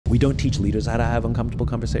We don't teach leaders how to have uncomfortable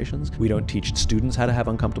conversations. We don't teach students how to have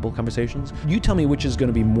uncomfortable conversations. You tell me which is going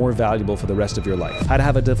to be more valuable for the rest of your life. How to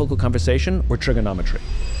have a difficult conversation or trigonometry.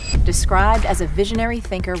 Described as a visionary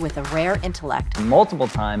thinker with a rare intellect.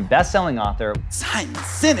 Multiple-time best-selling author,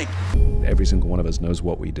 Sinek. Every single one of us knows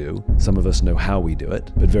what we do. Some of us know how we do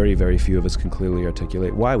it, but very, very few of us can clearly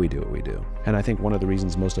articulate why we do what we do. And I think one of the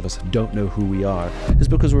reasons most of us don't know who we are is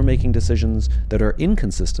because we're making decisions that are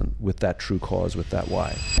inconsistent with that true cause, with that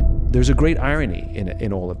why. There's a great irony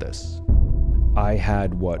in all of this. I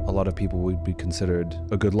had what a lot of people would be considered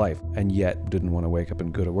a good life, and yet didn't want to wake up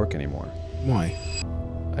and go to work anymore. Why?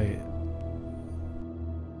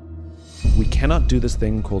 We cannot do this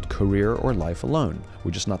thing called career or life alone.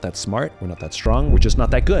 We're just not that smart, we're not that strong, we're just not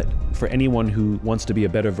that good. For anyone who wants to be a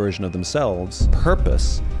better version of themselves,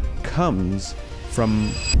 purpose comes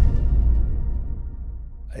from...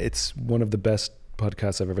 It's one of the best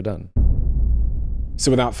podcasts I've ever done. So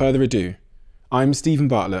without further ado, I'm Stephen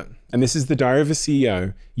Bartlett, and this is the Diary of a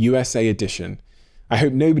CEO USA edition. I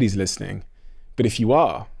hope nobody's listening, but if you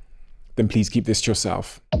are, then please keep this to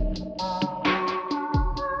yourself.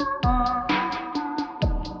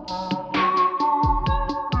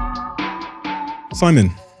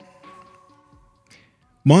 Simon,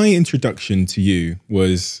 my introduction to you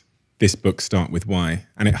was this book, Start With Why,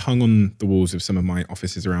 and it hung on the walls of some of my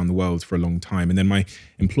offices around the world for a long time. And then my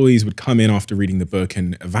employees would come in after reading the book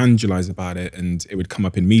and evangelize about it, and it would come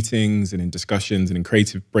up in meetings and in discussions and in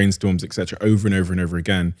creative brainstorms, etc., over and over and over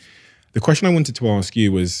again. The question I wanted to ask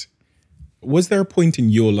you was there a point in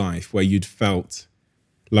your life where you'd felt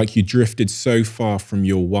like you drifted so far from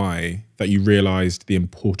your why that you realized the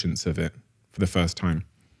importance of it for the first time?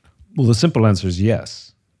 Well, the simple answer is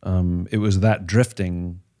yes. It was that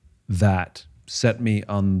drifting that set me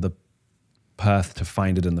on the path to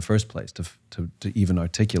find it in the first place, to even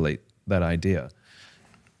articulate that idea.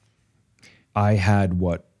 I had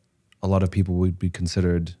what a lot of people would be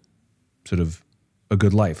considered sort of a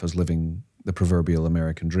good life. I was living the proverbial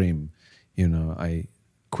American dream. You know, I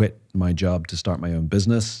quit my job to start my own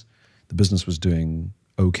business. The business was doing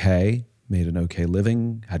okay, made an okay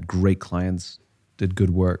living, had great clients, did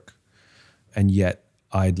good work, and yet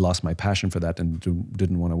I'd lost my passion for that and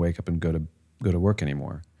didn't want to wake up and go to work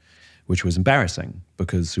anymore, which was embarrassing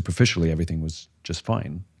because superficially everything was just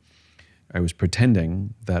fine. I was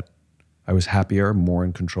pretending that I was happier, more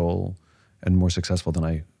in control, and more successful than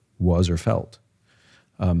I was or felt,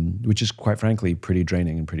 which is quite frankly pretty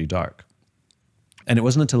draining and pretty dark. And it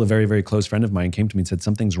wasn't until a very, very close friend of mine came to me and said,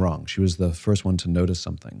 something's wrong. She was the first one to notice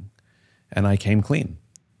something. And I came clean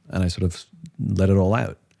and I sort of let it all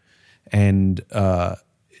out. And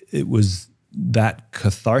it was that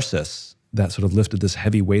catharsis that sort of lifted this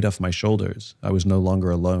heavy weight off my shoulders. I was no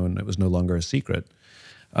longer alone. It was no longer a secret.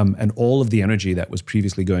 And all of the energy that was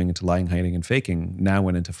previously going into lying, hiding, and faking now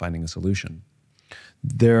went into finding a solution.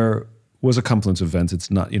 There was a confluence of events.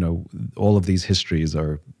 It's not, you know, all of these histories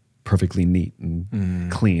are perfectly neat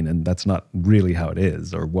and clean, and that's not really how it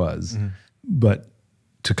is or was. But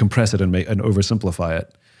to compress it and oversimplify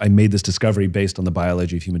it, I made this discovery based on the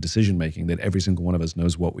biology of human decision-making that every single one of us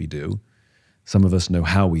knows what we do. Some of us know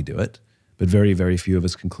how we do it, but very, very few of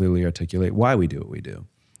us can clearly articulate why we do what we do.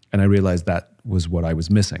 And I realized that was what I was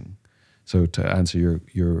missing. So to answer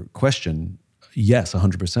your question, yes,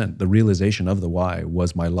 100%. The realization of the why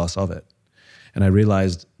was my loss of it. And I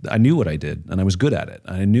realized I knew what I did and I was good at it.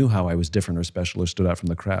 I knew how I was different or special or stood out from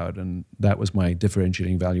the crowd. And that was my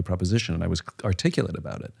differentiating value proposition. And I was articulate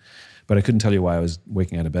about it. But I couldn't tell you why I was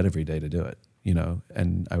waking out of bed every day to do it, you know?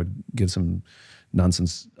 And I would give some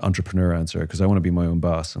nonsense entrepreneur answer because I want to be my own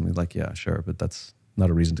boss. And they're like, yeah, sure. But that's not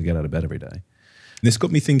a reason to get out of bed every day. This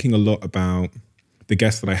got me thinking a lot about the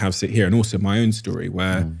guests that I have sit here and also my own story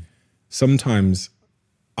where sometimes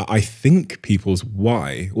I think people's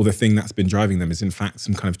why, or the thing that's been driving them, is in fact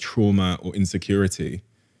some kind of trauma or insecurity.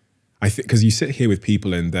 I think because you sit here with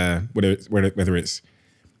people in there, whether it's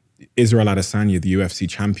Israel Adesanya, the UFC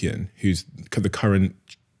champion, who's the current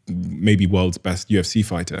maybe world's best UFC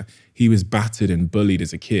fighter. He was battered and bullied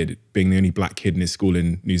as a kid, being the only black kid in his school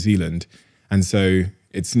in New Zealand, and so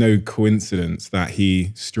it's no coincidence that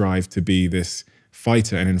he strived to be this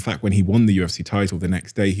fighter. And in fact, when he won the UFC title, the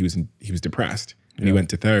next day he was depressed. And he went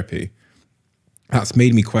to therapy. That's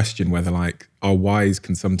made me question whether like our whys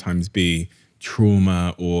can sometimes be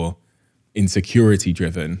trauma or insecurity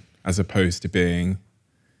driven as opposed to being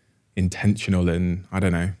intentional and I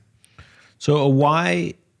don't know. So a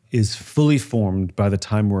why is fully formed by the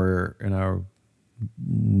time we're in our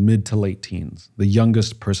mid to late teens. The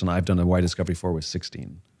youngest person I've done a why discovery for was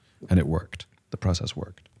 16 and it worked. The process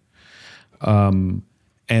worked.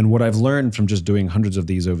 And what I've learned from just doing hundreds of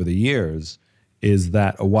these over the years is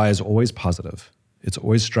that a why is always positive. It's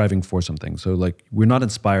always striving for something. So like, we're not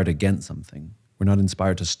inspired against something. We're not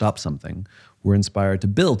inspired to stop something. We're inspired to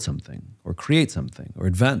build something or create something or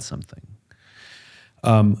advance something.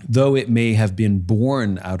 Though it may have been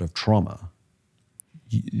born out of trauma,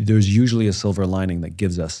 there's usually a silver lining that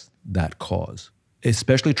gives us that cause.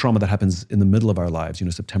 Especially trauma that happens in the middle of our lives. You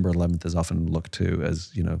know, September 11th is often looked to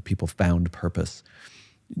as, you know, people found purpose.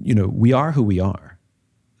 You know, we are who we are.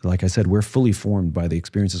 Like I said, we're fully formed by the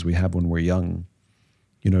experiences we have when we're young,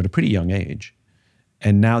 you know, at a pretty young age.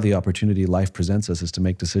 And now the opportunity life presents us is to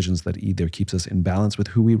make decisions that either keeps us in balance with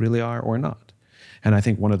who we really are or not. And I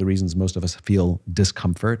think one of the reasons most of us feel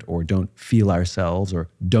discomfort or don't feel ourselves or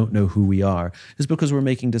don't know who we are is because we're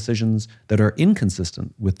making decisions that are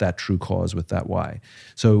inconsistent with that true cause, with that why.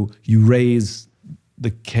 So you raise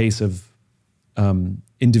the case of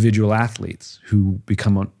individual athletes who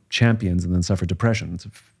become champions and then suffer depression. It's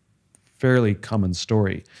a fairly common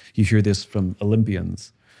story. You hear this from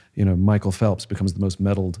Olympians. You know, Michael Phelps becomes the most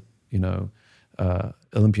medaled, you know,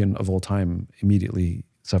 Olympian of all time, immediately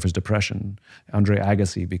suffers depression. Andre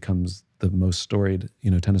Agassi becomes the most storied, you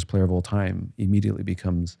know, tennis player of all time, immediately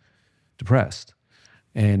becomes depressed.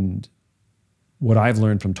 And what I've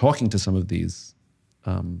learned from talking to some of these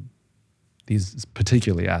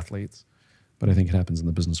particularly athletes, but I think it happens in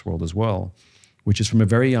the business world as well, which is from a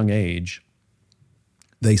very young age,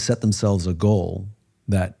 they set themselves a goal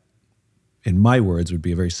that, in my words, would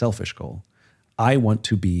be a very selfish goal. I want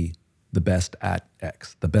to be the best at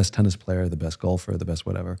X, the best tennis player, the best golfer, the best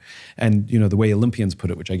whatever. And, you know, the way Olympians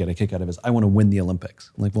put it, which I get a kick out of, is I want to win the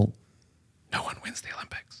Olympics. I'm like, well, no one wins the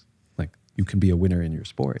Olympics. Like, you can be a winner in your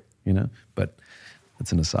sport, you know, but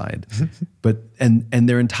that's an aside. But, and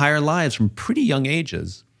their entire lives from pretty young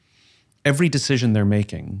ages, every decision they're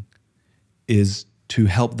making is to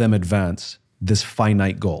help them advance this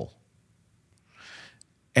finite goal.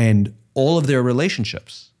 And all of their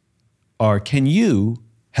relationships are, can you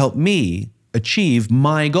help me achieve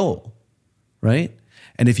my goal, right?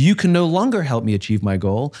 And if you can no longer help me achieve my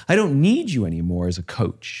goal, I don't need you anymore as a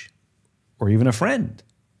coach or even a friend.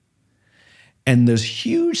 And there's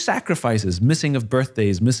huge sacrifices, missing of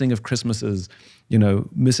birthdays, missing of Christmases, you know,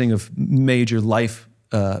 missing of major life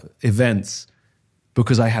events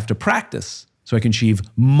because I have to practice so I can achieve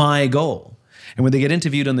my goal. And when they get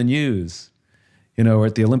interviewed on the news, you know, or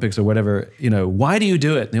at the Olympics or whatever, you know, why do you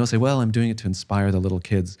do it? And they all say, well, I'm doing it to inspire the little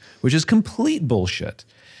kids, which is complete bullshit.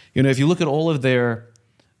 You know, if you look at all of their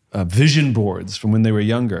vision boards from when they were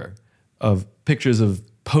younger, of pictures of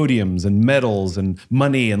podiums and medals and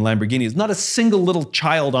money and Lamborghinis, not a single little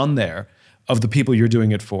child on there of the people you're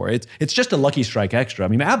doing it for. It's just a lucky strike extra. I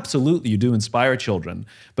mean, absolutely, you do inspire children,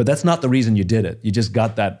 but that's not the reason you did it. You just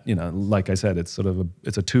got that, you know, like I said, it's sort of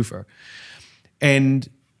it's a twofer. And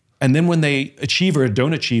then when they achieve or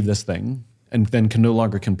don't achieve this thing and then can no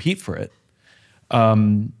longer compete for it,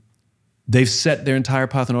 they've set their entire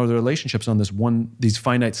path in all their relationships on these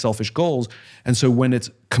finite selfish goals. And so when it's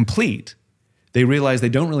complete, they realize they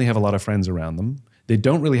don't really have a lot of friends around them. They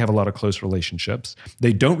don't really have a lot of close relationships.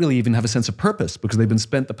 They don't really even have a sense of purpose because they've been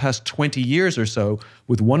spent the past 20 years or so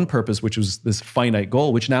with one purpose, which was this finite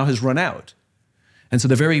goal, which now has run out. And so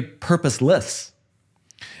they're very purposeless.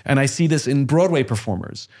 And I see this in Broadway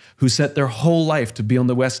performers who set their whole life to be on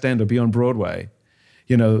the West End or be on Broadway.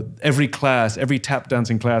 You know, every class, every tap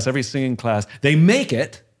dancing class, every singing class, they make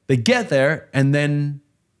it, they get there, and then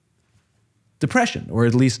depression, or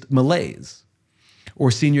at least malaise. Or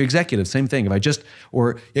senior executives, same thing. If I just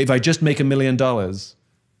make $1 million,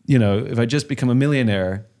 you know, if I just become a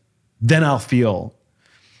millionaire, then I'll feel.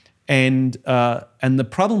 And the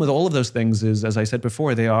problem with all of those things is, as I said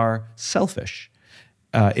before, they are selfish.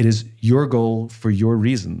 It is your goal for your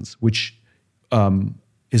reasons, which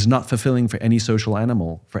is not fulfilling for any social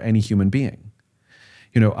animal, for any human being.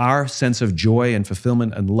 You know, our sense of joy and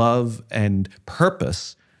fulfillment and love and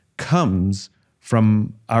purpose comes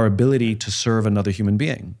from our ability to serve another human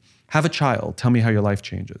being. Have a child, tell me how your life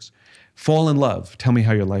changes. Fall in love, tell me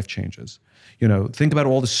how your life changes. You know, think about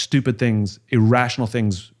all the stupid things, irrational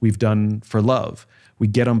things we've done for love. We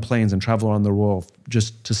get on planes and travel around the world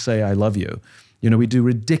just to say, I love you. You know, we do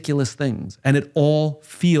ridiculous things, and it all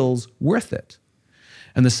feels worth it.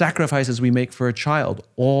 And the sacrifices we make for a child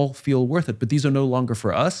all feel worth it, but these are no longer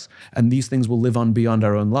for us, and these things will live on beyond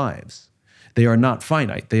our own lives. They are not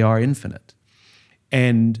finite, they are infinite.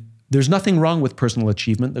 And there's nothing wrong with personal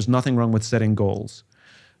achievement, there's nothing wrong with setting goals,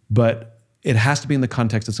 but it has to be in the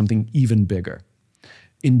context of something even bigger.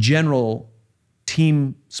 In general,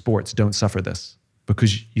 team sports don't suffer this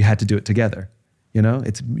because you had to do it together. You know,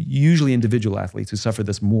 it's usually individual athletes who suffer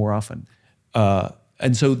this more often.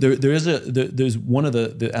 And so there's one of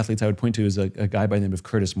the athletes I would point to is a guy by the name of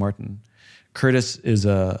Curtis Martin. Curtis is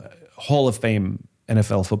a Hall of Fame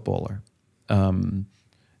NFL footballer.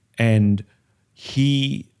 And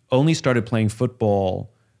he only started playing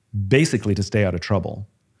football basically to stay out of trouble.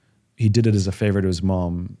 He did it as a favor to his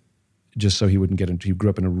mom, just so he wouldn't get into, he grew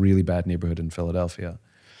up in a really bad neighborhood in Philadelphia.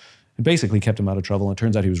 It basically kept him out of trouble, and it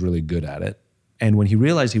turns out he was really good at it. And when he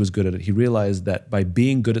realized he was good at it, he realized that by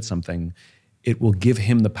being good at something, it will give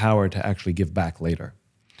him the power to actually give back later.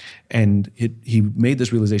 And he made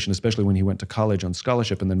this realization, especially when he went to college on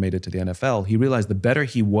scholarship and then made it to the NFL. He realized the better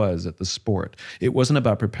he was at the sport, it wasn't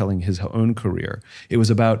about propelling his own career. It was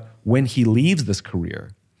about when he leaves this career,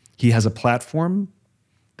 he has a platform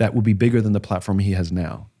that will be bigger than the platform he has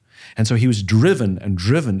now. And so he was driven and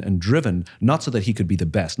driven and driven, not so that he could be the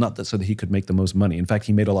best, not that so that he could make the most money. In fact,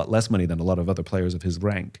 he made a lot less money than a lot of other players of his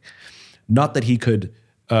rank. Not that he could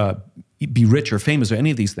be rich or famous or any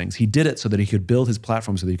of these things. He did it so that he could build his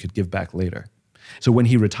platform so that he could give back later. So when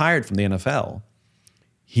he retired from the NFL,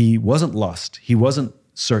 he wasn't lost. He wasn't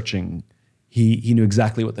searching. He knew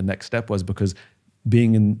exactly what the next step was, because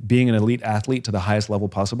being an elite athlete to the highest level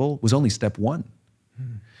possible was only step one.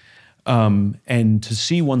 And to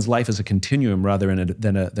see one's life as a continuum rather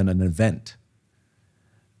than an event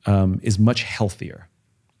is much healthier.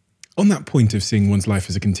 On that point of seeing one's life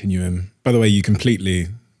as a continuum, by the way,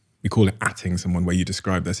 we call it atting someone, where you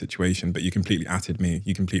describe their situation, but you completely atted me.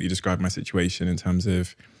 You completely described my situation in terms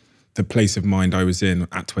of the place of mind I was in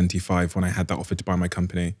at 25 when I had that offer to buy my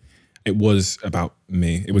company. It was about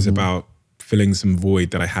me. It was about filling some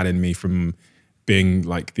void that I had in me from being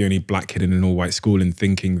like the only black kid in an all-white school, and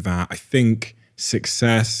thinking that I think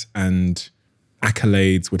success and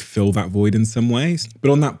accolades would fill that void in some ways.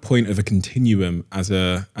 But on that point of a continuum as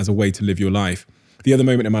a way to live your life, the other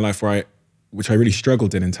moment in my life which I really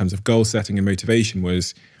struggled in terms of goal setting and motivation,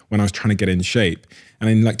 was when I was trying to get in shape. And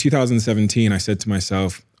in like 2017, I said to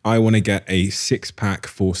myself, I want to get a 6-pack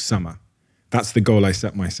for summer. That's the goal I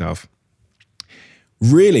set myself.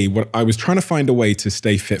 Really, what I was trying to find a way to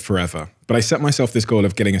stay fit forever, but I set myself this goal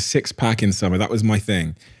of getting a 6-pack in summer. That was my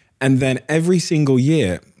thing. And then every single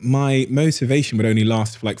year, my motivation would only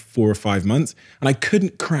last for like 4 or 5 months. And I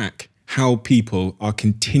couldn't crack how people are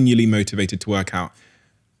continually motivated to work out.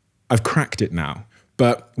 I've cracked it now.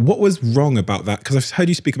 But what was wrong about that? Because I've heard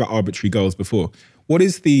you speak about arbitrary goals before. What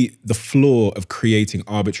is the flaw of creating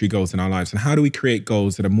arbitrary goals in our lives? And how do we create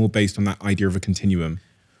goals that are more based on that idea of a continuum?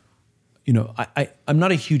 You know, I'm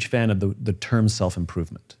not a huge fan of the term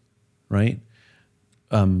self-improvement, right?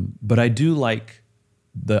 But I do like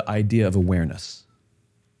the idea of awareness,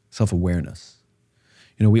 self-awareness.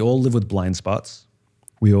 You know, we all live with blind spots.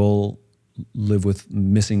 We all live with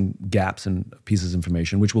missing gaps and pieces of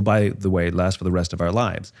information, which will, by the way, last for the rest of our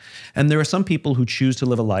lives. And there are some people who choose to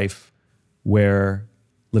live a life where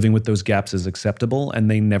living with those gaps is acceptable, and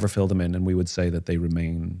they never fill them in, and we would say that they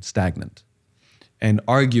remain stagnant. And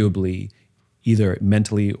arguably, either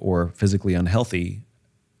mentally or physically unhealthy,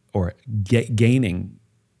 or getting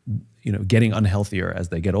unhealthier as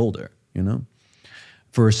they get older, you know?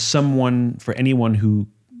 For anyone who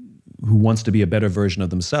wants to be a better version of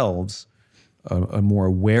themselves, a more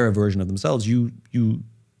aware version of themselves,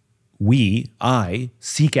 I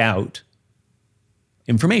seek out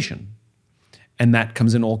information. And that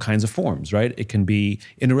comes in all kinds of forms, right? It can be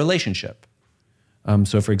in a relationship.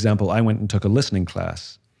 So for example, I went and took a listening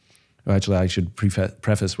class. Actually, I should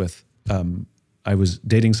preface with, I was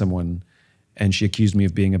dating someone and she accused me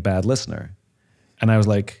of being a bad listener. And I was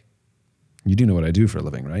like, you do know what I do for a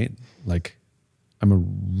living, right? Like, I'm a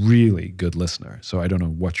really good listener, so I don't know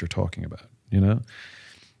what you're talking about, you know?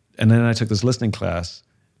 And then I took this listening class.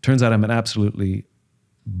 Turns out I'm an absolutely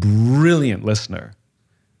brilliant listener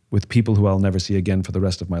with people who I'll never see again for the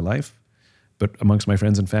rest of my life. But amongst my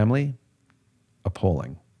friends and family,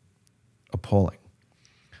 appalling.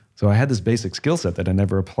 So I had this basic skill set that I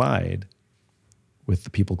never applied with the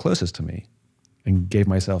people closest to me, and gave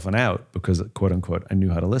myself an out because, quote unquote, I knew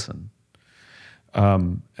how to listen.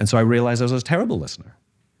 And so I realized I was a terrible listener.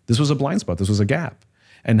 This was a blind spot. This was a gap.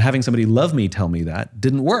 And having somebody love me tell me that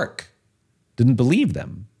didn't work. Didn't believe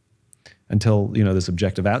them until, you know, this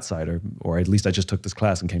objective outsider, or at least I just took this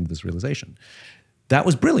class and came to this realization. That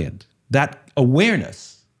was brilliant. That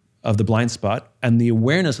awareness of the blind spot and the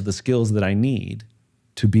awareness of the skills that I need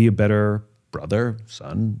to be a better brother,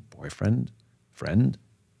 son, boyfriend, friend,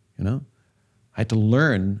 you know? I had to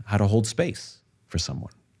learn how to hold space for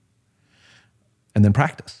someone and then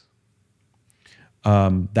practice.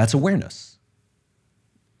 That's awareness.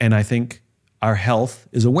 And I think our health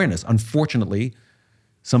is awareness. Unfortunately,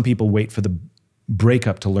 some people wait for the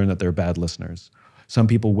breakup to learn that they're bad listeners. Some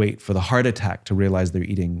people wait for the heart attack to realize they're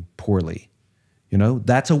eating poorly. You know,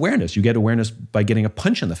 that's awareness. You get awareness by getting a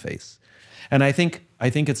punch in the face. And I think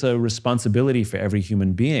it's a responsibility for every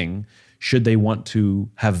human being, should they want to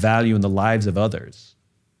have value in the lives of others,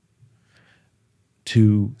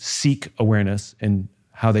 to seek awareness in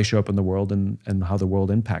how they show up in the world and how the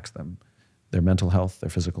world impacts them, their mental health, their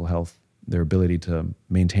physical health, their ability to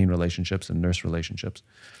maintain relationships and nurse relationships.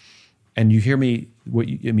 And you hear me,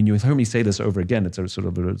 you hear me say this over again. It's a sort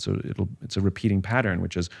of it's a repeating pattern,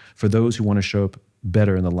 which is for those who want to show up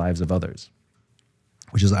better in the lives of others,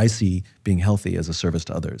 which is I see being healthy as a service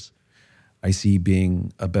to others. I see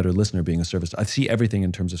being a better listener being a service to, I see everything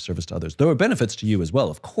in terms of service to others. There are benefits to you as well,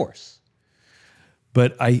 of course.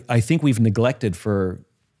 But I think we've neglected for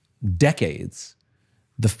decades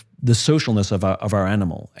the socialness of our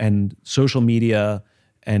animal, and social media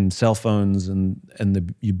and cell phones and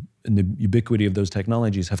the ubiquity of those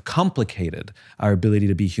technologies have complicated our ability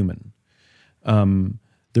to be human.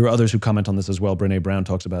 There are others who comment on this as well. Brené Brown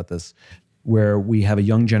talks about this, where we have a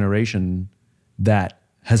young generation that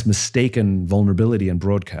has mistaken vulnerability and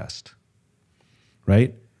broadcast,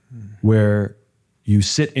 right? Where you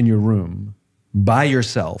sit in your room by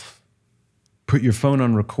yourself, put your phone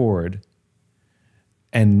on record,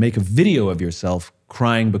 and make a video of yourself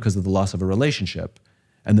crying because of the loss of a relationship,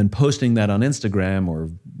 and then posting that on Instagram or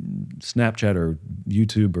Snapchat or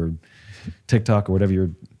YouTube or TikTok or whatever your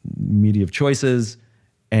media of choice is,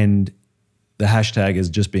 and the hashtag is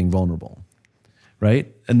just being vulnerable,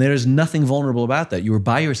 right? And there's nothing vulnerable about that. You were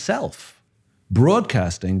by yourself,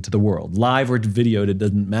 broadcasting to the world, live or videoed, it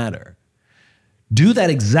doesn't matter. Do that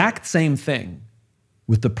exact same thing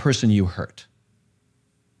with the person you hurt.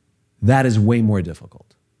 That is way more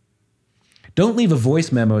difficult. Don't leave a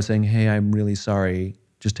voice memo saying, hey, I'm really sorry,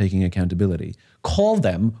 just taking accountability. Call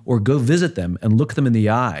them or go visit them and look them in the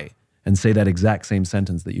eye and say that exact same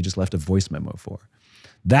sentence that you just left a voice memo for.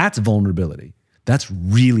 That's vulnerability. That's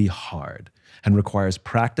really hard and requires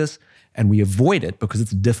practice, and we avoid it because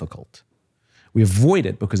it's difficult. We avoid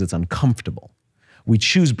it because it's uncomfortable. We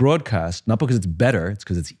choose broadcast not because it's better, it's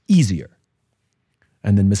because it's easier,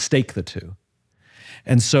 and then mistake the two.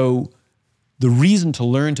 And so the reason to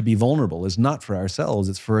learn to be vulnerable is not for ourselves,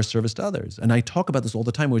 it's for a service to others. And I talk about this all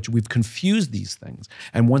the time, which we've confused these things.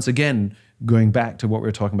 And once again, going back to what we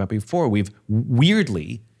were talking about before, we've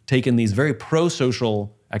weirdly taken these very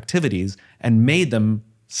pro-social activities and made them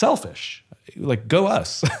selfish. Like, go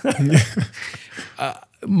us.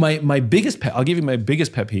 My biggest pet, I'll give you my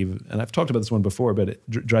biggest pet peeve, and I've talked about this one before, but it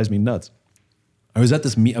drives me nuts. I was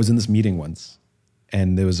in this meeting once,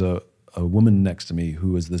 and there was a woman next to me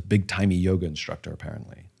who was this big-timey yoga instructor,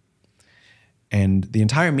 apparently. And the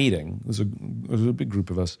entire meeting, it was a big group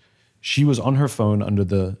of us, she was on her phone under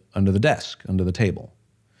the desk, under the table.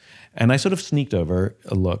 And I sort of sneaked over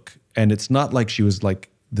a look, and it's not like she was like,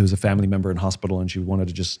 there was a family member in hospital and she wanted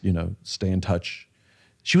to just, stay in touch.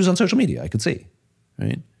 She was on social media, I could see,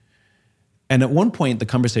 right? And at one point, the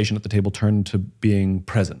conversation at the table turned to being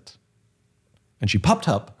present. And she popped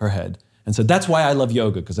up her head and said, that's why I love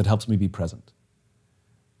yoga, because it helps me be present.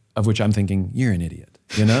 Of which I'm thinking, you're an idiot,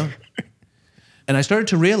 And I started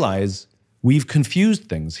to realize we've confused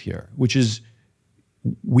things here, which is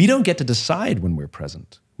we don't get to decide when we're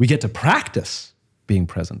present. We get to practice being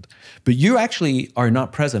present. But you actually are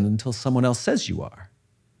not present until someone else says you are.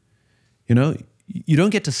 You don't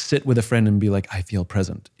get to sit with a friend and be like, I feel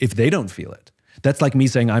present, if they don't feel it. That's like me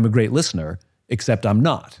saying I'm a great listener, except I'm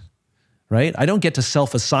not, right? I don't get to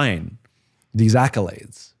self-assign these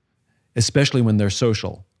accolades, especially when they're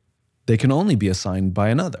social. They can only be assigned by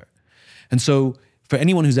another. And so for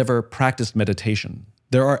anyone who's ever practiced meditation,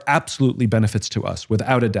 there are absolutely benefits to us,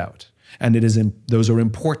 without a doubt. And those are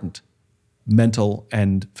important mental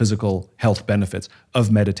and physical health benefits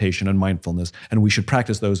of meditation and mindfulness, and we should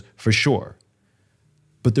practice those for sure.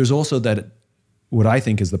 But there's also what I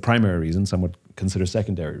think is the primary reason, some would consider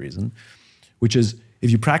secondary reason, which is if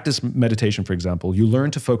you practice meditation, for example, you learn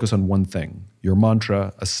to focus on one thing, your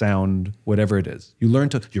mantra, a sound, whatever it is. You learn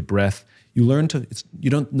to, your breath, you learn to, you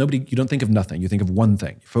don't think of nothing, you think of one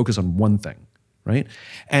thing. You focus on one thing, right?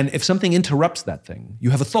 And if something interrupts that thing, you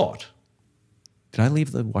have a thought. Did I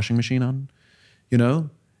leave the washing machine on? You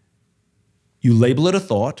label it a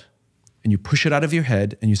thought and you push it out of your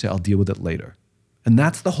head and you say, I'll deal with it later. And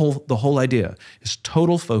that's the whole idea, is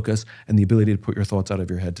total focus and the ability to put your thoughts out of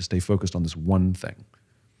your head to stay focused on this one thing.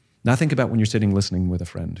 Now think about when you're sitting listening with a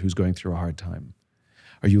friend who's going through a hard time.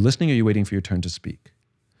 Are you listening or are you waiting for your turn to speak,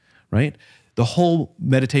 right? The whole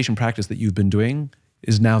meditation practice that you've been doing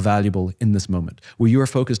is now valuable in this moment, where you are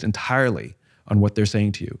focused entirely on what they're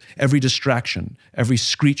saying to you. Every distraction, every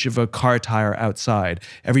screech of a car tire outside,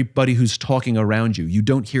 everybody who's talking around you, you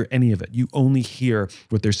don't hear any of it. You only hear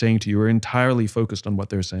what they're saying to you. You're entirely focused on what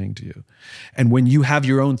they're saying to you. And when you have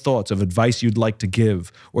your own thoughts of advice you'd like to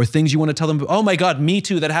give or things you want to tell them, oh my God, me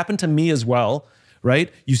too, that happened to me as well,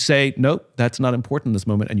 right? You say, nope, that's not important in this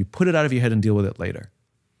moment, and you put it out of your head and deal with it later.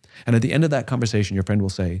 And at the end of that conversation, your friend will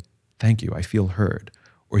say, thank you, I feel heard,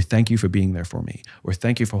 or thank you for being there for me, or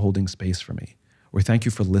thank you for holding space for me, or thank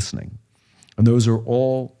you for listening. And those are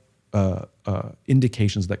all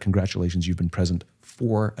indications that congratulations, you've been present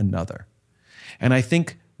for another. And I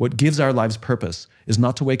think what gives our lives purpose is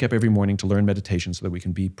not to wake up every morning to learn meditation so that we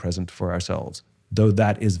can be present for ourselves, though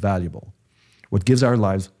that is valuable. What gives our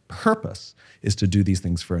lives purpose is to do these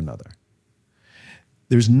things for another.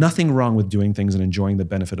 There's nothing wrong with doing things and enjoying the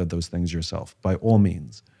benefit of those things yourself, by all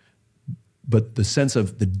means. But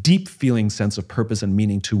the deep feeling sense of purpose and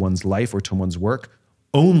meaning to one's life or to one's work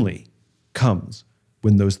only comes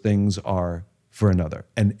when those things are for another.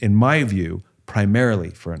 And in my view, primarily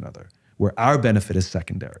for another, where our benefit is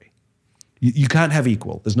secondary. You can't have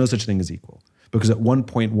equal. There's no such thing as equal. Because at one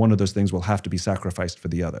point, one of those things will have to be sacrificed for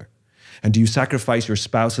the other. And do you sacrifice your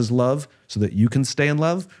spouse's love so that you can stay in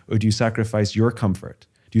love? Or do you sacrifice your comfort?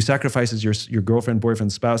 Do you sacrifice your girlfriend,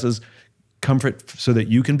 boyfriend, spouse's comfort so that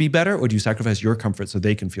you can be better? Or do you sacrifice your comfort so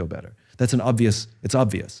they can feel better? It's obvious.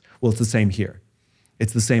 Well, it's the same here.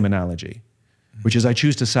 It's the same analogy, which is I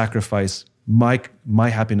choose to sacrifice my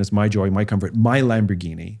happiness, my joy, my comfort, my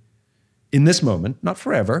Lamborghini in this moment, not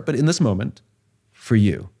forever, but in this moment, for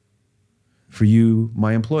you,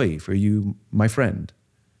 my employee, for you, my friend.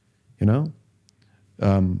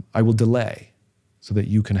 I will delay so that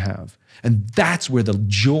you can have. And that's where the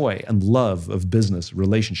joy and love of business,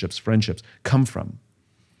 relationships, friendships come from.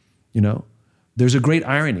 There's a great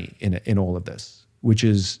irony in all of this, which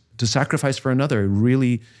is to sacrifice for another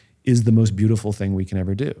really is the most beautiful thing we can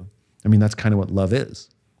ever do. I mean, that's kind of what love is.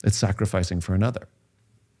 It's sacrificing for another.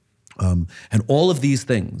 And all of these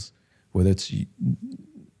things, whether it's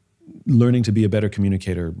learning to be a better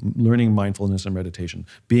communicator, learning mindfulness and meditation,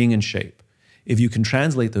 being in shape, if you can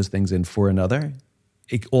translate those things in for another,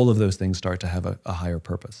 all of those things start to have a higher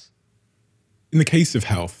purpose. In the case of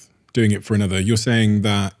health, doing it for another, you're saying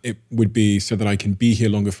that it would be so that I can be here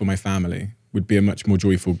longer for my family, would be a much more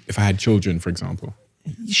joyful, if I had children, for example.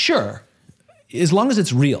 Sure, as long as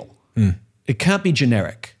it's real. It can't be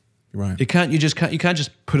generic. Right. You can't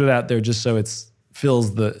just put it out there just so it's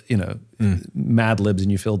fills the Mad Libs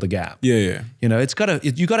and you fill the gap. Yeah. You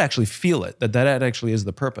gotta actually feel it that actually is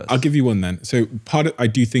the purpose. I'll give you one then. So I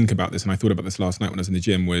do think about this, and I thought about this last night when I was in the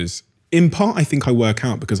gym. Was in part I think I work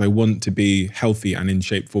out because I want to be healthy and in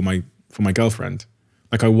shape for my girlfriend.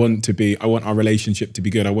 Like I want our relationship to be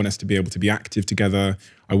good. I want us to be able to be active together.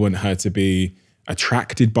 I want her to be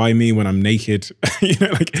attracted by me when I'm naked.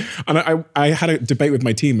 And I had a debate with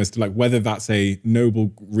my team as to whether that's a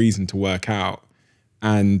noble reason to work out.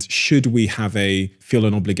 And should we feel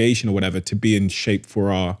an obligation or whatever to be in shape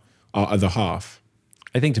for our other half?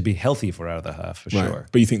 I think to be healthy for our other half, for sure.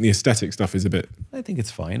 But you think the aesthetic stuff is a bit... I think it's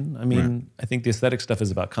fine. I mean, I think the aesthetic stuff is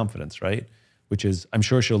about confidence, right? Which is, I'm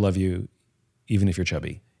sure she'll love you even if you're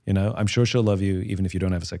chubby, I'm sure she'll love you even if you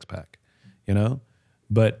don't have a six pack,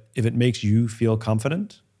 But if it makes you feel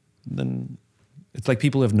confident, then it's like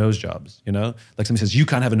people who have nose jobs, Like somebody says, you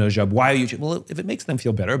can't have a nose job. Why are you? Well, if it makes them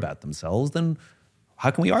feel better about themselves, then how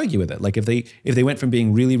can we argue with it? Like if they went from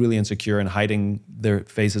being really, really insecure and hiding their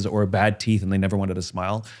faces or bad teeth and they never wanted to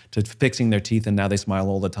smile to fixing their teeth and now they smile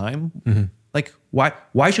all the time, like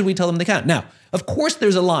why should we tell them they can't? Now, of course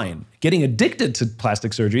there's a line. Getting addicted to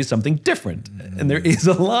plastic surgery is something different, and there is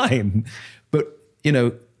a line. But,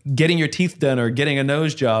 getting your teeth done or getting a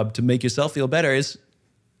nose job to make yourself feel better is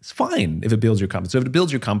fine if it builds your confidence. So if it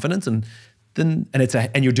builds your confidence and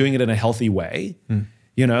you're doing it in a healthy way,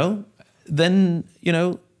 then,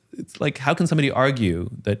 it's like, how can somebody argue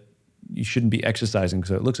that you shouldn't be exercising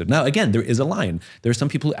so it looks good? Now, again, there is a line. There are some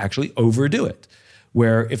people who actually overdo it,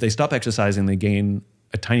 where if they stop exercising, they gain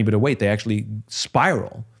a tiny bit of weight, they actually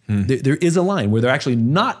spiral. There is a line where they're actually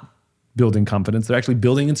not building confidence, they're actually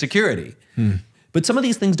building insecurity. But some of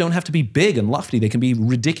these things don't have to be big and lofty. They can be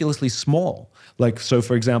ridiculously small. Like, so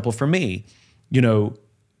for example, for me,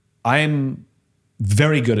 I'm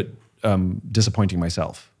very good at disappointing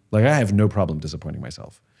myself. Like I have no problem disappointing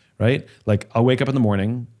myself, right? Like I'll wake up in the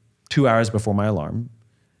morning 2 hours before my alarm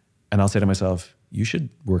and I'll say to myself, you should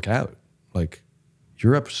work out. Like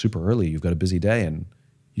you're up super early, you've got a busy day and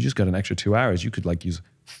you just got an extra 2 hours. You could use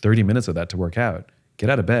 30 minutes of that to work out. Get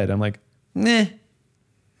out of bed. I'm like, nah.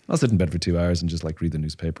 I'll sit in bed for 2 hours and just like read the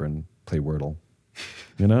newspaper and play Wordle,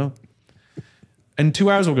 you know? And 2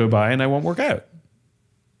 hours will go by and I won't work out.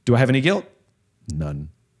 Do I have any guilt? None.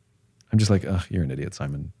 I'm just like, oh, you're an idiot,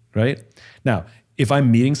 Simon, right? Now, if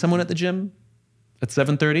I'm meeting someone at the gym at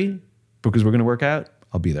 7:30 because we're gonna work out,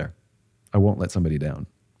 I'll be there. I won't let somebody down.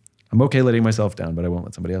 I'm okay letting myself down, but I won't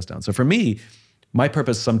let somebody else down. So for me, my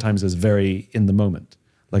purpose sometimes is very in the moment.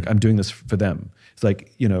 Like I'm doing this for them. It's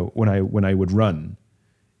like, you know, when I would run,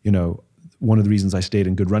 you know, one of the reasons I stayed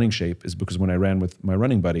in good running shape is because when I ran with my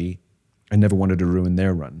running buddy, I never wanted to ruin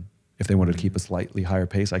their run. If they wanted to keep a slightly higher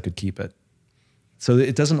pace, I could keep it. So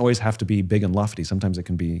it doesn't always have to be big and lofty. Sometimes it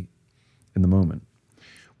can be in the moment.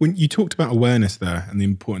 When you talked about awareness there and the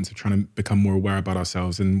importance of trying to become more aware about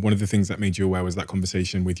ourselves, and one of the things that made you aware was that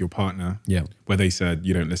conversation with your partner, where they said,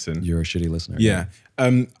 you don't listen. You're a shitty listener. Yeah.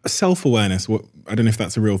 Self-awareness, I don't know if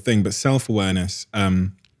that's a real thing, but self-awareness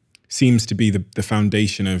seems to be the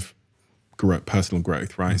foundation of personal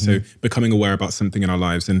growth, right? So becoming aware about something in our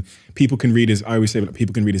lives, and people can read, I always say, that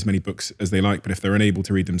people can read as many books as they like, but if they're unable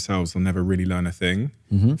to read themselves, they'll never really learn a thing.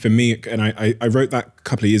 For me, and I wrote that a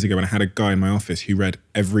couple of years ago when I had a guy in my office who read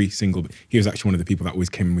every single, he was actually one of the people that always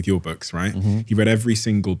came in with your books, right? He read every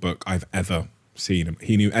single book I've ever seen.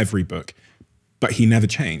 He knew every book, but he never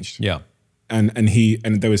changed. Yeah. And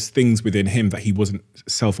there was things within him that he wasn't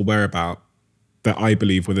self-aware about that I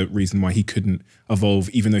believe were the reason why he couldn't evolve,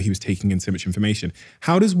 even though he was taking in so much information.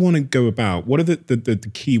 How does one go about, what are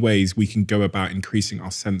the key ways we can go about increasing our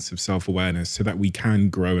sense of self-awareness so that we can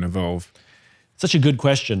grow and evolve? Such a good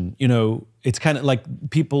question. You know, it's kind of like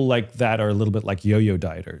people like that are a little bit like yo-yo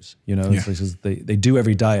dieters. You know, they do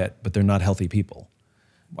every diet, but they're not healthy people.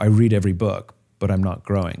 I read every book, but I'm not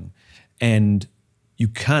growing. And you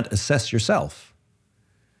can't assess yourself.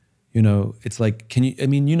 You know, it's like,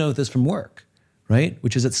 you know this from work, right?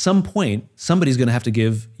 Which is at some point, somebody's gonna have to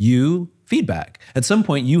give you feedback. At some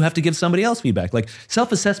point, you have to give somebody else feedback. Like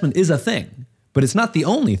self-assessment is a thing, but it's not the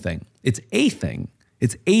only thing. It's a thing.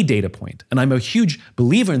 It's a data point. And I'm a huge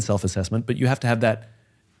believer in self-assessment, but you have to have that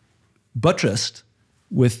buttressed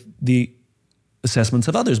with the assessments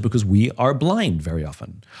of others because we are blind very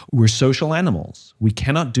often. We're social animals. We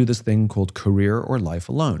cannot do this thing called career or life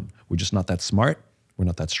alone. We're just not that smart. We're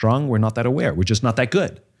not that strong. We're not that aware. We're just not that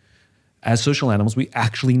good. As social animals, we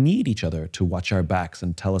actually need each other to watch our backs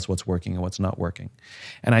and tell us what's working and what's not working.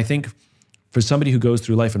 And I think for somebody who goes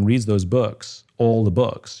through life and reads those books, all the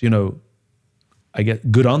books, you know, I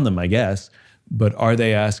get good on them, I guess, but are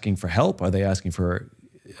they asking for help? Are they asking for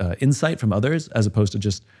insight from others as opposed to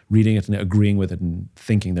just reading it and agreeing with it and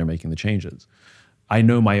thinking they're making the changes? I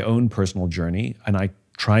know my own personal journey, and I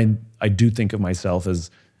do think of myself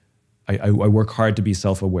as, I work hard to be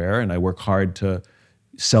self-aware and I work hard to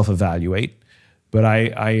self-evaluate, but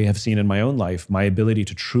I have seen in my own life my ability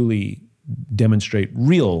to truly demonstrate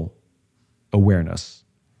real awareness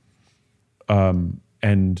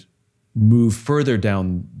and move further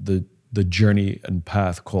down the journey and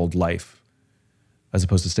path called life as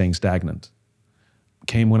opposed to staying stagnant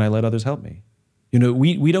came when I let others help me. You know,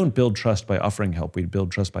 we don't build trust by offering help, we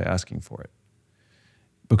build trust by asking for it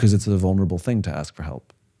because it's a vulnerable thing to ask for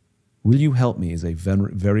help. Will you help me is a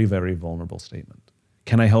very, very vulnerable statement.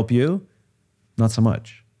 Can I help you? Not so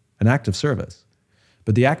much. An act of service.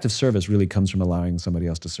 But the act of service really comes from allowing somebody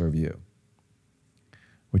else to serve you,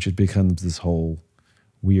 which it becomes this whole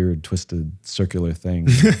weird, twisted, circular thing.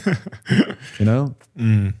 You know?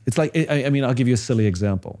 It's like, I mean, I'll give you a silly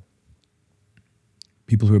example.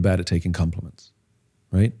 People who are bad at taking compliments,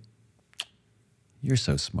 right? You're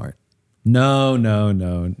so smart. No,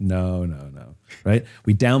 right?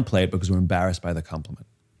 We downplay it because we're embarrassed by the compliment,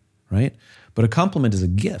 right? But a compliment is a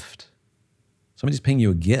gift. Somebody's paying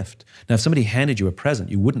you a gift. Now, if somebody handed you a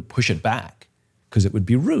present, you wouldn't push it back because it would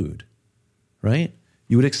be rude, right?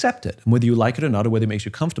 You would accept it. And whether you like it or not, or whether it makes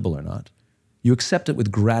you comfortable or not, you accept it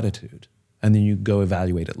with gratitude. And then you go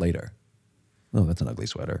evaluate it later. Oh, that's an ugly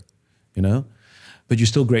sweater, you know? But you're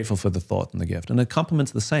still grateful for the thought and the gift. And a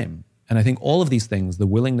compliment's the same. And I think all of these things, the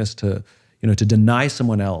willingness to, you know, to deny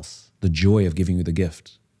someone else the joy of giving you the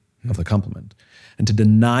gift of the compliment, and to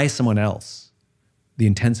deny someone else the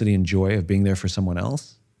intensity and joy of being there for someone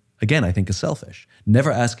else, again, I think is selfish.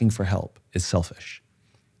 Never asking for help is selfish.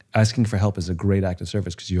 Asking for help is a great act of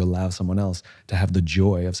service because you allow someone else to have the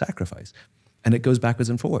joy of sacrifice. And it goes backwards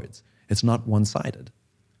and forwards. It's not one-sided.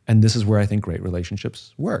 And this is where I think great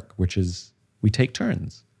relationships work, which is we take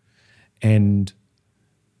turns. And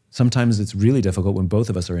sometimes it's really difficult when both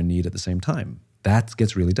of us are in need at the same time. That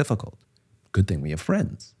gets really difficult. Good thing we have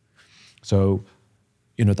friends. So,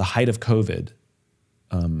 you know, the height of COVID,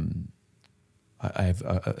 I have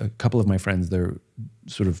a couple of my friends, they're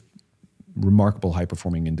sort of remarkable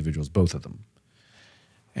high-performing individuals, both of them.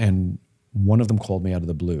 And one of them called me out of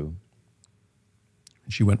the blue.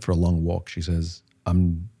 She went for a long walk. She says,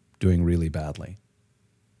 I'm doing really badly,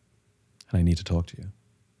 and I need to talk to you.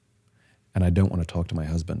 And I don't want to talk to my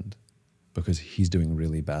husband because he's doing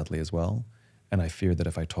really badly as well. And I fear that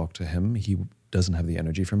if I talk to him, he doesn't have the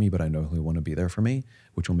energy for me, but I know he'll want to be there for me,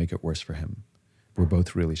 which will make it worse for him. We're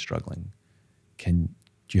both really struggling. Do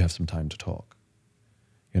you have some time to talk?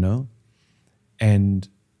 You know? And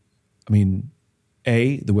I mean,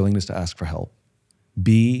 A, the willingness to ask for help.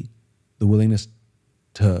 B, the willingness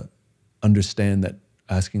to understand that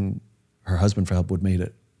asking her husband for help would make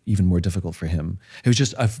it even more difficult for him. It was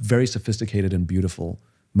just a very sophisticated and beautiful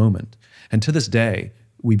moment. And to this day,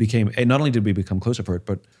 not only did we become closer for it,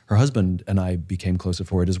 but her husband and I became closer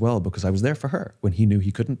for it as well, because I was there for her when he knew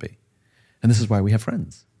he couldn't be. And this is why we have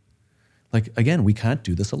friends. Like, again, we can't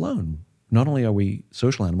do this alone. Not only are we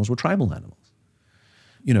social animals, we're tribal animals.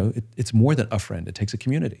 You know, it's more than a friend. It takes a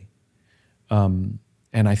community. And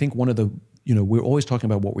I think one of the, we're always talking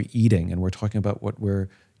about what we're eating, and we're talking about what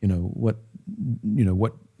what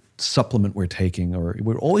supplement we're taking, or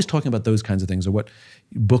we're always talking about those kinds of things, or what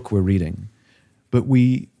book we're reading. But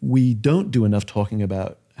we don't do enough talking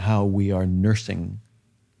about how we are nursing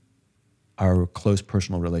our close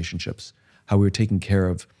personal relationships, how we're taking care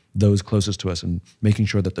of those closest to us and making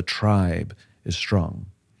sure that the tribe is strong.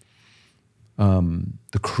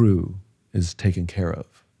 The crew is taken care of,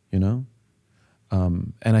 and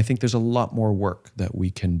I think there's a lot more work that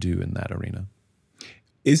we can do in that arena.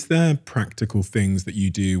 Is there practical things that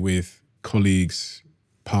you do with colleagues,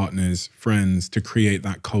 partners, friends to create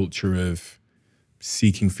that culture of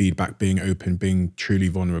seeking feedback, being open, being truly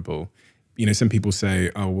vulnerable? Some people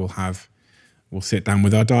say, oh, we'll sit down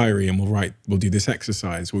with our diary and we'll do this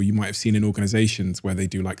exercise. Or you might have seen in organizations where they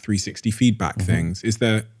do like 360 feedback things. Is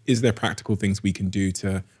there practical things we can do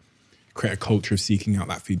to create a culture of seeking out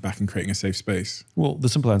that feedback and creating a safe space? Well, the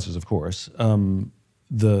simple answer is, of course.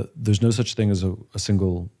 There's no such thing as a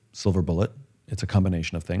single silver bullet. It's a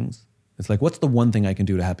combination of things. It's like, what's the one thing I can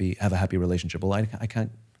do to have a happy relationship? Well, I can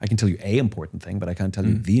tell you a important thing, but I can't tell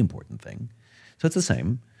you the important thing. So it's the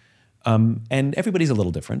same. And everybody's a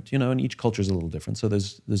little different, and each culture is a little different. So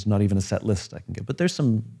there's not even a set list I can give, but there's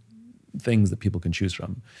some things that people can choose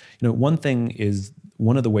from.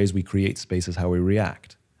 One of the ways we create space is how we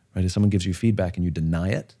react, right? If someone gives you feedback and you deny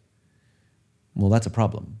it, well, that's a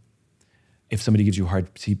problem. If somebody gives you hard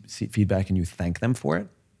feedback and you thank them for it,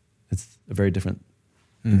 it's a very different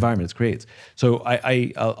environment it creates. So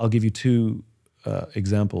I'll give you two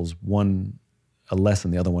examples. One, a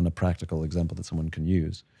lesson, the other one, a practical example that someone can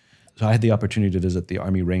use. So I had the opportunity to visit the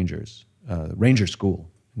Army Rangers, Ranger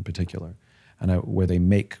School in particular, and where they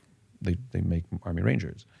make Army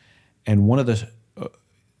Rangers. And one of the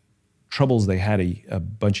troubles they had a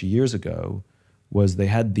bunch of years ago was they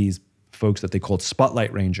had these folks that they called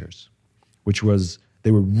Spotlight Rangers, which was they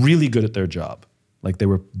were really good at their job. Like they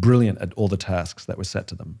were brilliant at all the tasks that were set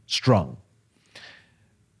to them, strong.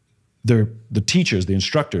 The teachers, the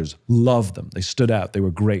instructors, loved them. They stood out. They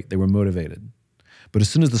were great. They were motivated. But as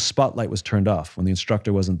soon as the spotlight was turned off, when the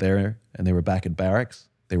instructor wasn't there and they were back at barracks,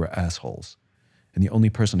 they were assholes. And the only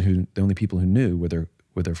people who knew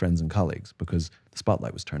were their friends and colleagues, because the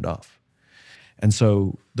spotlight was turned off. And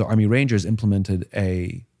so the Army Rangers implemented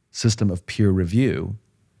a system of peer review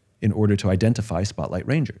in order to identify Spotlight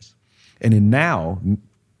Rangers. And now,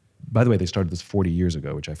 by the way, they started this 40 years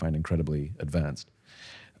ago, which I find incredibly advanced.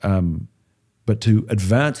 But to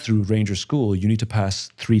advance through Ranger School, you need to pass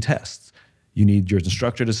 3 tests. You need your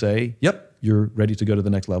instructor to say, yep, you're ready to go to the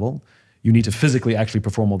next level. You need to physically actually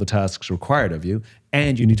perform all the tasks required of you,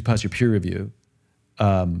 and you need to pass your peer review.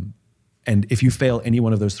 And if you fail any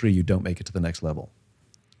one of those 3, you don't make it to the next level.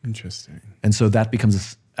 Interesting. And so that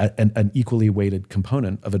becomes an equally weighted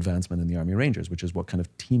component of advancement in the Army Rangers, which is what kind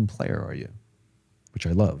of team player are you, which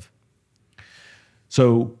I love.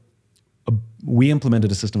 So we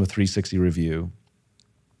implemented a system of 360 review,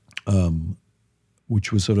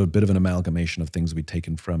 which was sort of a bit of an amalgamation of things we'd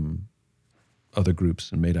taken from other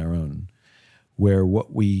groups and made our own, where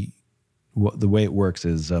the way it works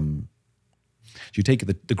is you take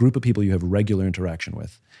the group of people you have regular interaction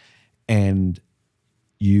with, and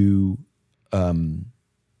you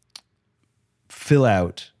fill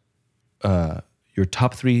out your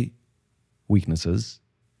top 3 weaknesses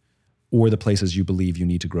or the places you believe you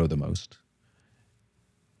need to grow the most,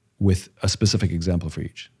 with a specific example for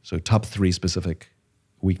each. So top 3 specific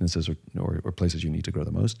weaknesses or places you need to grow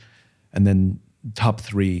the most, and then top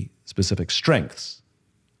 3 specific strengths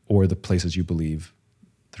or the places you believe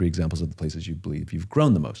 3 examples of the places you believe you've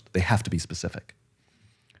grown the most. They have to be specific.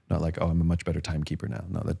 Not like, oh, I'm a much better timekeeper now.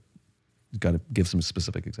 No, that you've got to give some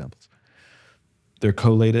specific examples. They're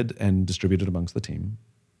collated and distributed amongst the team.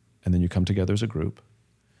 And then you come together as a group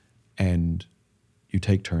and you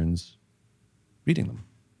take turns reading them.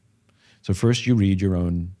 So first you read your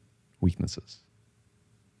own weaknesses.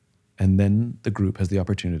 And then the group has the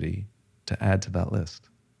opportunity to add to that list.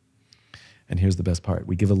 And here's the best part.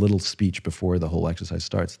 We give a little speech before the whole exercise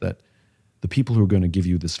starts that the people who are going to give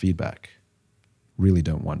you this feedback really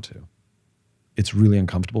don't want to. It's really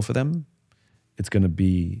uncomfortable for them. It's going to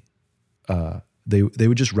be, they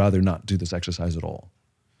would just rather not do this exercise at all.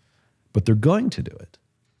 But they're going to do it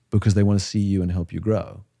because they want to see you and help you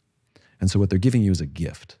grow. And so what they're giving you is a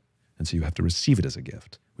gift. And so you have to receive it as a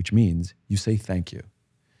gift, which means you say thank you.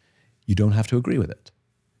 You don't have to agree with it.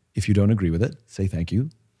 If you don't agree with it, say thank you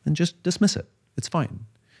and just dismiss it. It's fine.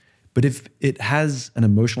 But if it has an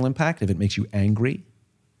emotional impact, if it makes you angry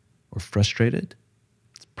or frustrated,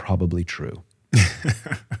 it's probably true.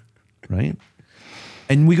 Right?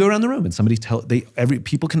 And we go around the room and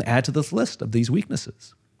people can add to this list of these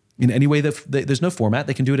weaknesses in any way there's no format.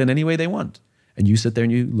 They can do it in any way they want. And you sit there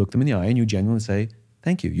and you look them in the eye and you genuinely say,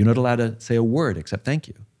 thank you. You're not allowed to say a word except thank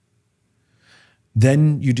you.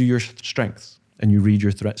 Then you do your strengths and you read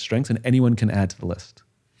your strengths and anyone can add to the list.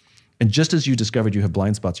 And just as you discovered you have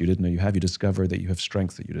blind spots you didn't know you have, you discover that you have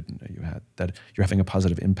strengths that you didn't know you had, that you're having a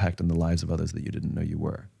positive impact in the lives of others that you didn't know you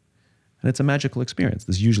were. And it's a magical experience.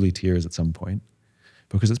 There's usually tears at some point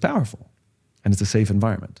because it's powerful and it's a safe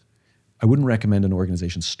environment. I wouldn't recommend an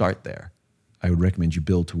organization start there. I would recommend you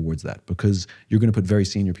build towards that because you're going to put very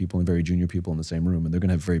senior people and very junior people in the same room and they're going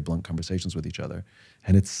to have very blunt conversations with each other.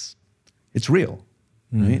 And it's real,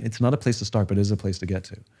 right? It's not a place to start, but it is a place to get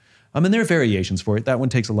to. And there are variations for it. That one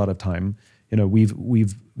takes a lot of time. You know, we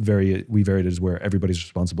varied it as where everybody's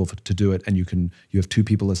responsible to do it, and you have 2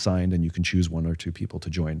 people assigned, and you can choose 1 or 2 people to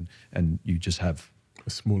join, and you just have a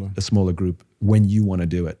smaller group when you want to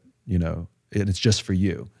do it. You know, and it's just for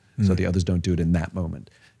you, so the others don't do it in that moment.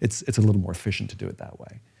 It's a little more efficient to do it that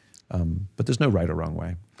way, but there's no right or wrong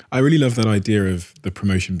way. I really love that idea of the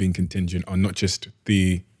promotion being contingent on not just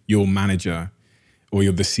your manager or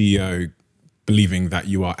the CEO believing that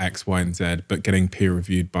you are X, Y, and Z, but getting peer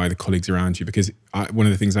reviewed by the colleagues around you. Because one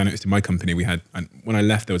of the things I noticed in my company, and when I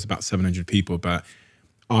left, there was about 700 people, but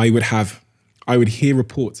I would hear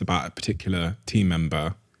reports about a particular team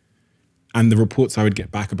member, and the reports I would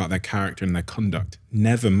get back about their character and their conduct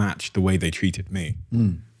never matched the way they treated me.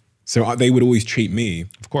 So they would always treat me,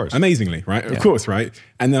 of course, amazingly, right? Yeah. Of course, right?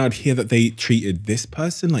 And then I'd hear that they treated this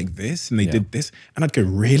person like this, and they did this, and I'd go,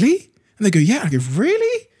 really? And they go, yeah. I'd go,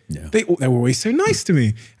 really? Yeah. They were always so nice to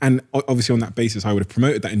me. And obviously on that basis, I would have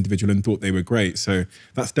promoted that individual and thought they were great. So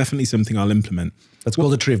that's definitely something I'll implement. That's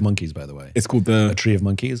called a tree of monkeys, by the way. It's called a tree of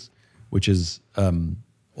monkeys, which is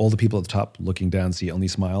all the people at the top looking down see only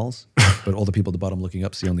smiles, but all the people at the bottom looking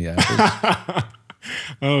up see only ashes.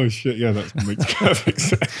 Oh shit! Yeah, that makes perfect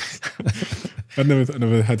sense. I've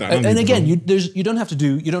never had that. And again, you don't have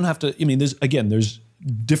to. I mean, there's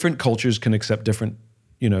different cultures can accept different.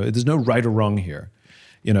 You know, there's no right or wrong here.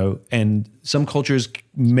 You know, and some cultures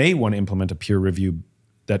may want to implement a peer review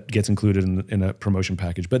that gets included in a promotion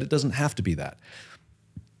package, but it doesn't have to be that.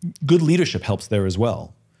 Good leadership helps there as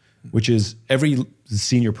well, which is every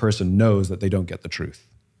senior person knows that they don't get the truth.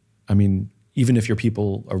 I mean, even if your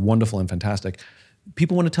people are wonderful and fantastic,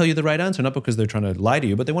 people want to tell you the right answer, not because they're trying to lie to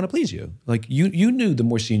you, but they want to please you. Like you knew the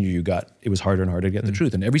more senior you got, it was harder and harder to get the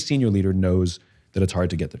truth. And every senior leader knows that it's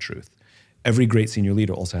hard to get the truth. Every great senior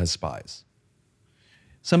leader also has spies.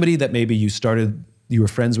 Somebody that maybe you were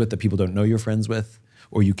friends with that people don't know you're friends with,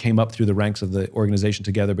 or you came up through the ranks of the organization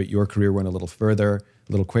together, but your career went a little further,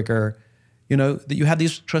 a little quicker. You know, that you have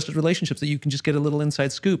these trusted relationships that you can just get a little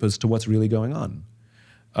inside scoop as to what's really going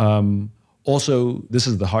on. Also, this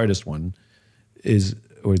is the hardest one,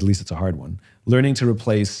 or at least it's a hard one, learning to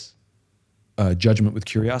replace judgment with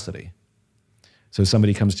curiosity. So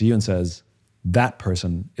somebody comes to you and says, that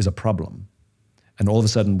person is a problem. And all of a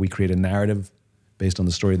sudden we create a narrative based on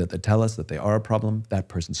the story that they tell us that they are a problem. That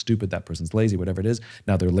person's stupid, that person's lazy, whatever it is.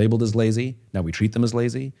 Now they're labeled as lazy. Now we treat them as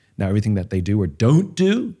lazy. Now everything that they do or don't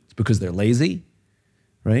do is because they're lazy,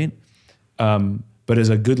 right? But as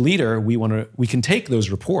a good leader, we can take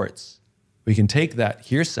those reports, we can take that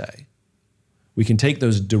hearsay, we can take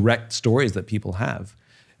those direct stories that people have,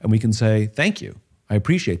 and we can say, thank you, I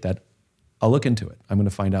appreciate that. I'll look into it. I'm going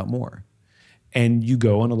to find out more. And you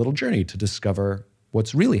go on a little journey to discover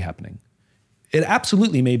what's really happening. It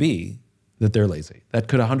absolutely may be that they're lazy. That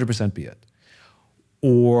could 100% be it.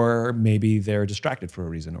 or maybe they're distracted for a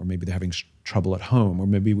reason, or maybe they're having trouble at home, or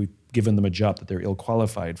maybe we've given them a job that they're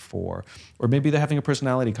ill-qualified for, or maybe they're having a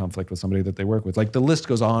personality conflict with somebody that they work with. Like the list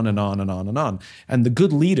goes on and on and on and on. And the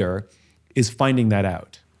good leader is finding that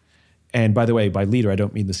out. And by the way, by leader, I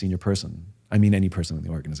don't mean the senior person. I mean any person in the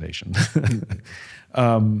organization.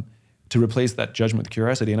 To replace that judgment with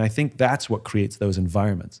curiosity. And I think that's what creates those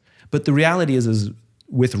environments. But the reality is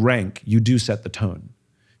with rank, you do set the tone.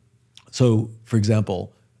 So, for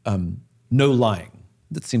example, no lying.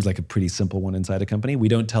 That seems like a pretty simple one inside a company. We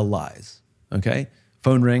don't tell lies, okay?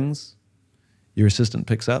 Phone rings, your assistant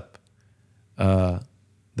picks up,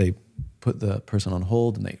 they put the person on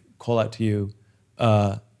hold and they call out to you,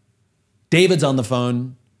 David's on the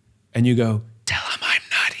phone, and you go, tell him I'm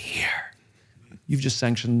not here. You've just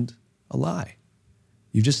sanctioned a lie.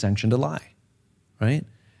 You've just sanctioned a lie, right?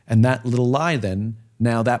 And that little lie then,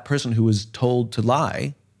 now that person who was told to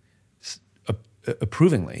lie,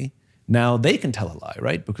 approvingly, now they can tell a lie,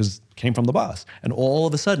 right? Because it came from the boss. And all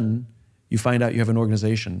of a sudden, you find out you have an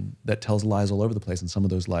organization that tells lies all over the place, and some of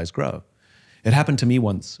those lies grow. It happened to me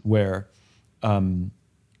once where I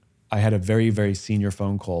had a very, very senior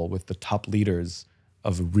phone call with the top leaders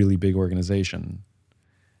of a really big organization,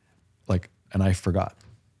 and I forgot.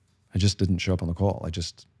 I just didn't show up on the call.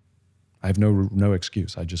 I have no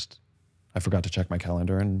excuse. I forgot to check my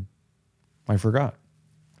calendar and I forgot.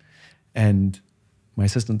 And my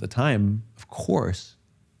assistant at the time, of course,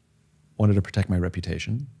 wanted to protect my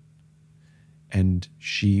reputation. And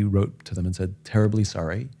she wrote to them and said, terribly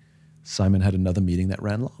sorry, Simon had another meeting that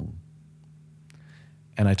ran long.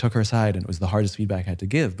 And I took her aside, and it was the hardest feedback I had to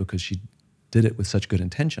give because she did it with such good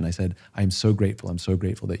intention. I said, I'm so grateful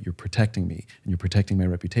that you're protecting me and you're protecting my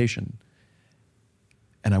reputation.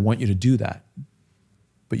 And I want you to do that,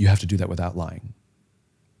 but you have to do that without lying.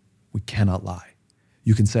 We cannot lie.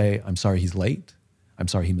 You can say, I'm sorry he's late, I'm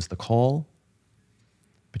sorry he missed the call,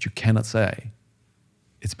 but you cannot say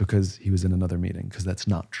it's because he was in another meeting, because that's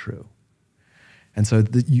not true. And so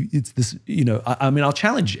it's this, I'll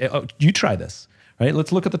challenge you, you try this, right?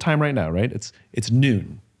 Let's look at the time right now, right? It's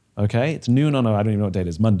noon, okay? It's noon on, I don't even know what day it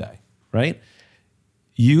is, Monday, right?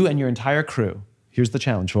 You and your entire crew, here's the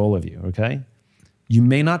challenge for all of you, okay? You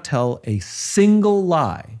may not tell a single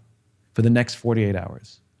lie for the next 48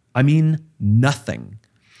 hours. I mean, nothing.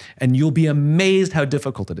 And you'll be amazed how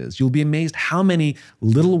difficult it is. You'll be amazed how many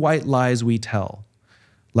little white lies we tell.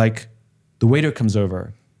 Like the waiter comes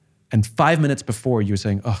over and 5 minutes before you're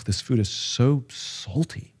saying, oh, this food is so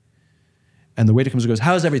salty. And the waiter comes and goes,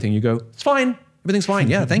 how's everything? You go, it's fine. Everything's fine.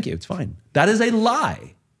 Yeah, thank you. It's fine. That is a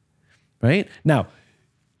lie, right? Now,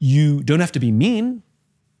 you don't have to be mean.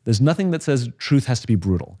 There's nothing that says truth has to be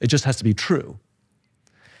brutal. It just has to be true.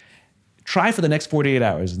 Try for the next 48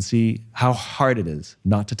 hours and see how hard it is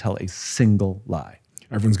not to tell a single lie.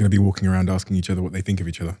 Everyone's going to be walking around asking each other what they think of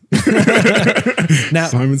each other. Now,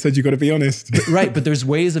 Simon said you got to be honest. Right, but there's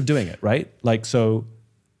ways of doing it, right? Like, so,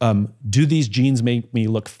 do these jeans make me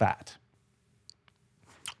look fat?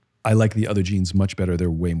 I like the other jeans much better.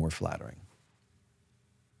 They're way more flattering,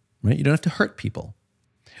 right? You don't have to hurt people.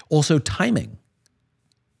 Also, timing,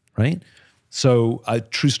 right? So,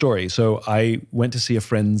 true story. So I went to see a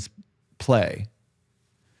friend's play,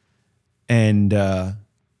 and I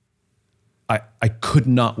could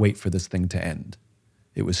not wait for this thing to end.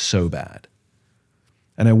 It was so bad.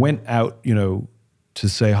 And I went out, to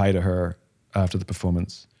say hi to her after the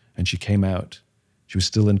performance, and she came out. She was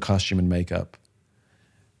still in costume and makeup,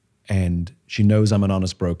 and she knows I'm an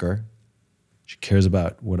honest broker. She cares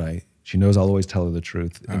about she knows I'll always tell her the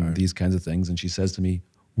truth in these kinds of things, and she says to me,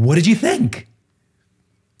 what did you think?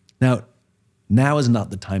 Now is not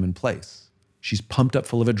the time and place. She's pumped up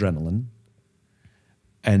full of adrenaline,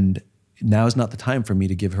 and now is not the time for me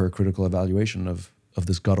to give her a critical evaluation of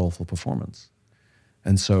this god-awful performance.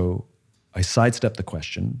 And so I sidestepped the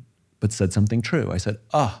question, but said something true. I said,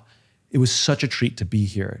 it was such a treat to be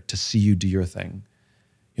here, to see you do your thing.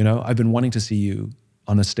 I've been wanting to see you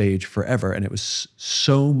on a stage forever, and it was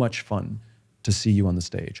so much fun to see you on the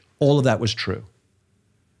stage. All of that was true.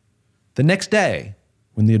 The next day,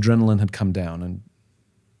 when the adrenaline had come down, and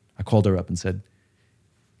I called her up and said,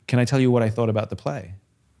 can I tell you what I thought about the play?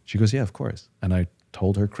 She goes, yeah, of course. And I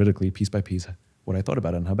told her critically, piece by piece, what I thought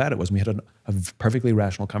about it and how bad it was. And we had a perfectly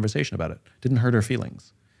rational conversation about it. Didn't hurt her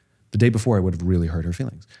feelings. The day before, I would have really hurt her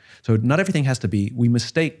feelings. So not everything has to be, we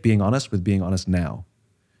mistake being honest with being honest now.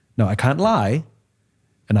 No, I can't lie,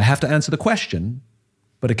 and I have to answer the question,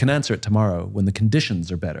 but I can answer it tomorrow when the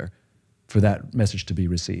conditions are better for that message to be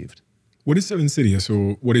received. What is so insidious,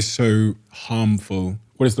 or what is so harmful?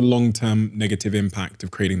 What is the long-term negative impact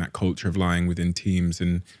of creating that culture of lying within teams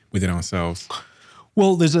and within ourselves?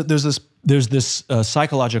 Well, there's this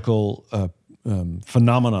psychological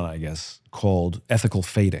phenomenon, I guess, called ethical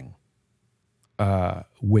fading,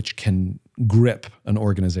 which can grip an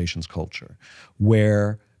organization's culture,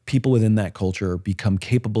 where people within that culture become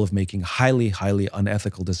capable of making highly, highly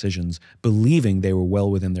unethical decisions, believing they were well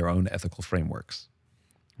within their own ethical frameworks,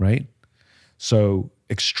 right? So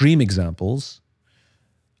extreme examples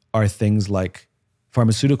are things like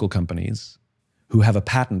pharmaceutical companies who have a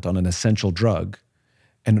patent on an essential drug,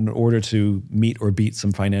 and in order to meet or beat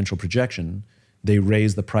some financial projection, they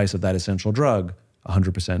raise the price of that essential drug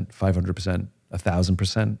 100%, 500%,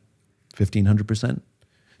 1,000%, 1,500%.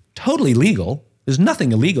 Totally legal. There's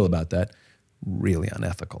nothing illegal about that. Really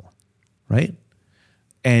unethical, right?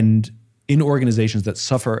 And in organizations that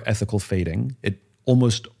suffer ethical fading, it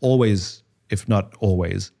almost always, if not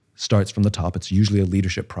always, starts from the top. It's usually a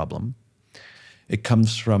leadership problem. It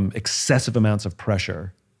comes from excessive amounts of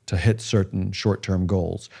pressure to hit certain short-term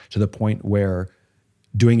goals to the point where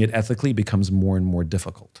doing it ethically becomes more and more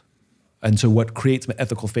difficult. And so what creates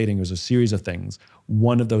ethical fading is a series of things.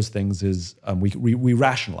 One of those things is we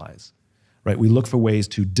rationalize, right? We look for ways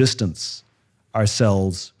to distance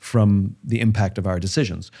ourselves from the impact of our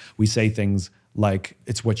decisions. We say things like,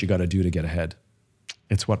 it's what you got to do to get ahead.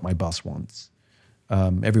 It's what my boss wants.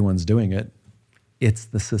 Everyone's doing it. It's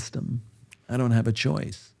the system. I don't have a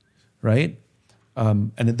choice, right?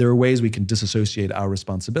 And there are ways we can disassociate our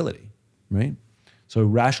responsibility, right? So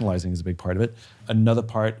rationalizing is a big part of it. Another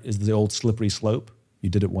part is the old slippery slope. You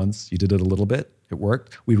did it once, you did it a little bit, it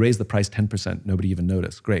worked. We raised the price 10%, nobody even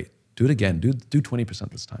noticed. Great, do it again, do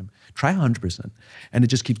 20% this time. Try 100%. And it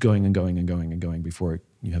just keeps going and going and going and going before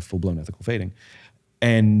you have full-blown ethical fading.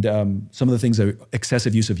 And some of the things are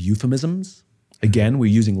excessive use of euphemisms. Again,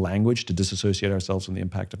 we're using language to disassociate ourselves from the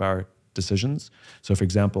impact of our decisions. So for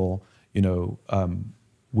example,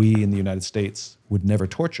 we in the United States would never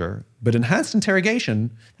torture, but enhanced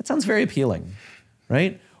interrogation, that sounds very appealing,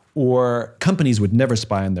 right? Or companies would never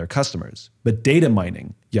spy on their customers, but data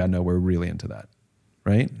mining, yeah, no, we're really into that,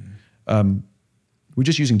 right? We're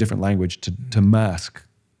just using different language to mask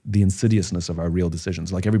the insidiousness of our real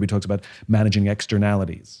decisions. Like everybody talks about managing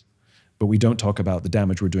externalities, but we don't talk about the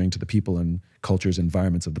damage we're doing to the people and cultures,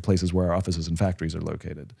 environments of the places where our offices and factories are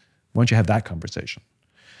located. Why don't you have that conversation?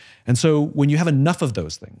 And so when you have enough of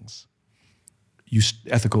those things,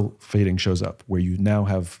 ethical fading shows up where you now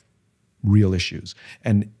have real issues.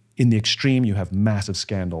 And in the extreme, you have massive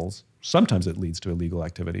scandals. Sometimes it leads to illegal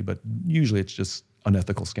activity, but usually it's just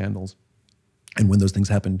unethical scandals. And when those things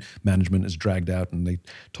happen, management is dragged out and they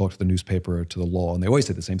talk to the newspaper or to the law. And they always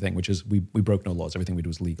say the same thing, which is we broke no laws. Everything we do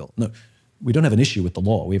is legal. No, we don't have an issue with the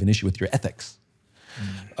law. We have an issue with your ethics.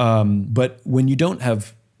 But when you don't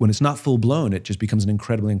have, when it's not full blown, it just becomes an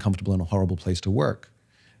incredibly uncomfortable and a horrible place to work.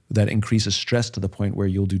 That increases stress to the point where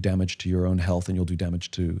you'll do damage to your own health and you'll do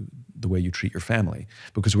damage to the way you treat your family.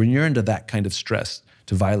 Because when you're under that kind of stress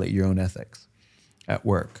to violate your own ethics at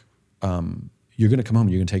work, you're going to come home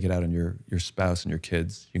and you're going to take it out on your spouse and your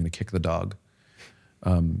kids. You're going to kick the dog.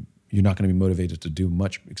 You're not going to be motivated to do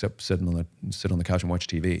much except sit on the couch and watch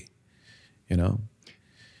TV. You know,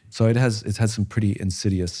 so it has some pretty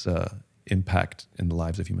insidious impact in the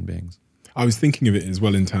lives of human beings. I was thinking of it as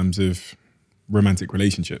well in terms of romantic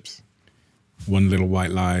relationships. One little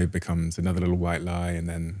white lie becomes another little white lie, and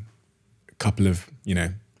then a couple of,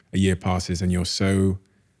 a year passes and you're so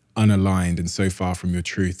unaligned and so far from your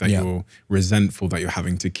truth that you're resentful that you're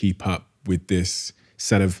having to keep up with this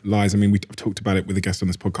set of lies. I mean, I've talked about it with a guest on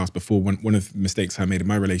this podcast before. One of the mistakes I made in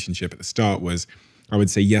my relationship at the start was I would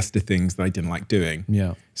say yes to things that I didn't like doing.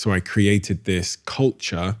 Yeah. So I created this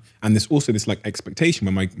culture and this like expectation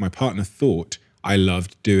where my partner thought I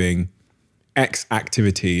loved doing X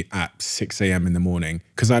activity at 6 a.m. in the morning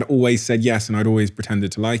because I'd always said yes and I'd always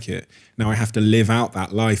pretended to like it. Now I have to live out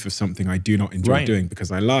that life of something I do not enjoy doing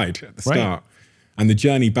because I lied at the start. And the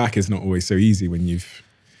journey back is not always so easy when you've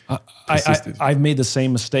I've made the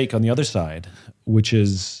same mistake on the other side, which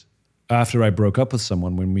is after I broke up with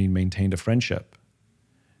someone when we maintained a friendship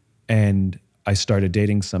and I started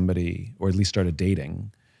dating somebody, or at least started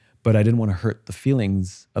dating, but I didn't want to hurt the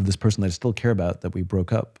feelings of this person that I still care about that we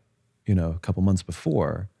broke up, a couple months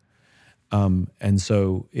before. And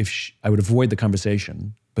so I would avoid the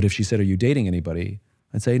conversation, but if she said, "Are you dating anybody?"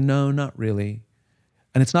 I'd say, "No, not really."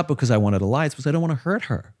 And it's not because I wanted to lie, it's because I don't want to hurt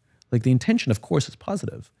her. Like the intention, of course, is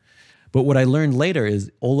positive. But what I learned later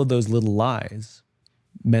is all of those little lies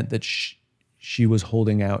meant that she was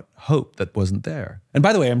holding out hope that wasn't there. And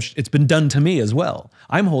by the way, it's been done to me as well.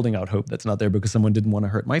 I'm holding out hope that's not there because someone didn't want to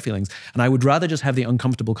hurt my feelings. And I would rather just have the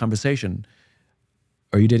uncomfortable conversation.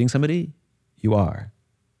 Are you dating somebody? You are.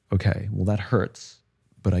 Okay, well that hurts.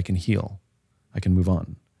 but I can heal. I can move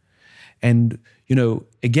on. And, you know,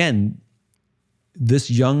 again,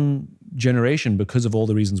 this young generation, because of all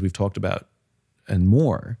the reasons we've talked about and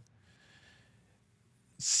more,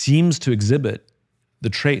 seems to exhibit the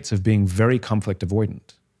traits of being very conflict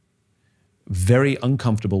avoidant, very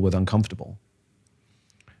uncomfortable with uncomfortable.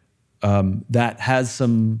 That has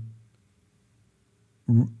some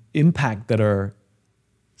impact that are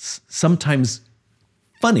sometimes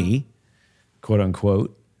funny, quote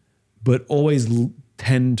unquote, but always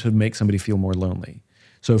tend to make somebody feel more lonely.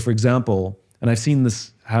 So for example, and I've seen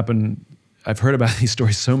this happen, I've heard about these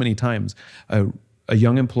stories so many times, a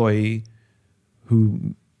young employee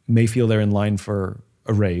who may feel they're in line for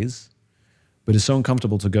a raise, but is so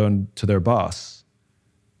uncomfortable to go to their boss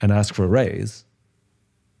and ask for a raise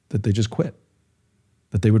that they just quit,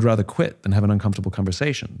 that they would rather quit than have an uncomfortable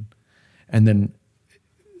conversation. And then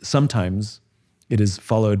sometimes it is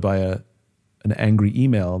followed by an angry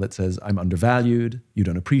email that says, I'm undervalued, you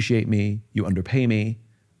don't appreciate me, you underpay me,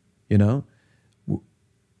 you know?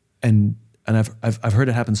 And I've heard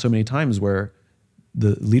it happen so many times where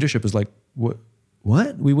the leadership is like, what?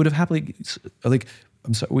 We would have happily, like,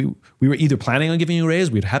 I'm sorry, we were either planning on giving you a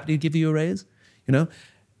raise, we'd happily give you a raise, you know?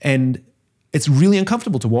 And it's really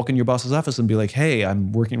uncomfortable to walk in your boss's office and be like, hey,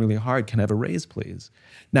 I'm working really hard, can I have a raise, please?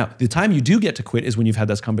 Now, the time you do get to quit is when you've had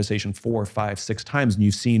this conversation 4, 5, 6 times and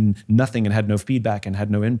you've seen nothing and had no feedback and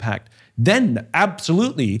had no impact. Then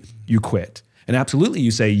absolutely you quit. And absolutely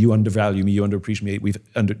you say, you undervalue me, you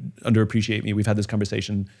underappreciate me, we've had this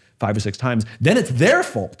conversation 5 or 6 times. Then it's their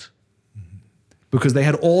fault because they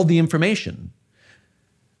had all the information.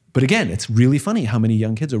 But again, it's really funny how many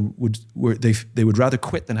young kids they would rather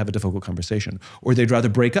quit than have a difficult conversation, or they'd rather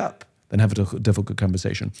break up than have a difficult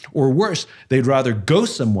conversation. Or worse, they'd rather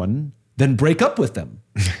ghost someone than break up with them.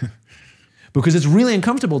 Because it's really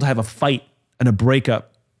uncomfortable to have a fight and a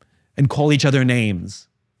breakup and call each other names.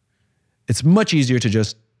 It's much easier to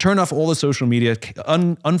just turn off all the social media,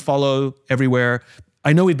 unfollow everywhere.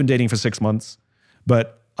 I know we've been dating for 6 months,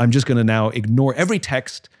 but I'm just gonna now ignore every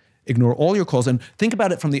text, ignore all your calls, and think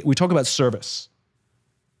about it we talk about service.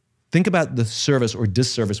 Think about the service or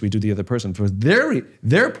disservice we do the other person. From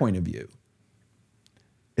their point of view,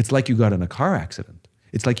 it's like you got in a car accident.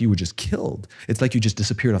 It's like you were just killed. It's like you just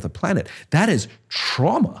disappeared off the planet. That is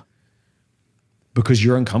trauma. Because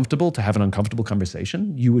you're uncomfortable to have an uncomfortable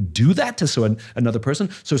conversation, you would do that to another person.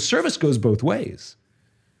 So service goes both ways,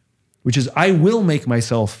 which is I will make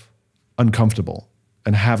myself uncomfortable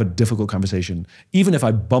and have a difficult conversation, even if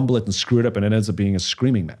I bumble it and screw it up and it ends up being a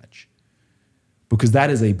screaming match. Because that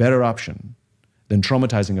is a better option than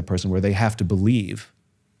traumatizing a person where they have to believe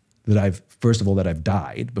that first of all, that I've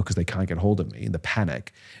died because they can't get hold of me, the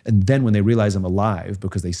panic. And then when they realize I'm alive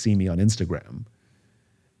because they see me on Instagram,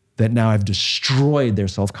 that now I've destroyed their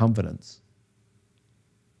self-confidence.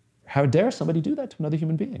 How dare somebody do that to another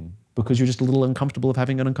human being? Because you're just a little uncomfortable of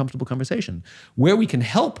having an uncomfortable conversation. Where we can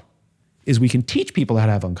help is we can teach people how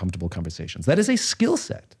to have uncomfortable conversations. That is a skill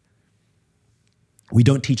set. We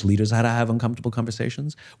don't teach leaders how to have uncomfortable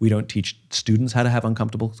conversations. We don't teach students how to have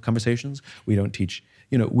uncomfortable conversations. We don't teach,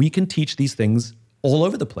 we can teach these things all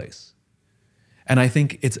over the place. And I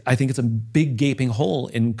think it's a big gaping hole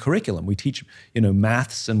in curriculum. We teach,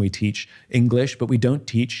 maths and we teach English, but we don't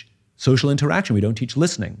teach social interaction. We don't teach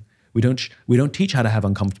listening. We don't teach how to have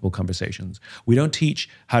uncomfortable conversations. We don't teach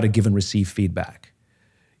how to give and receive feedback.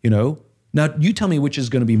 Now, you tell me which is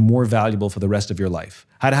going to be more valuable for the rest of your life.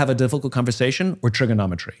 How to have a difficult conversation or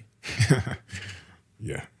trigonometry?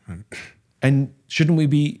 Yeah. And shouldn't we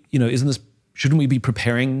be, shouldn't we be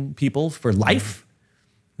preparing people for life?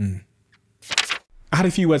 Mm. I had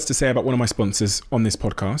a few words to say about one of my sponsors on this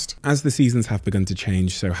podcast. As the seasons have begun to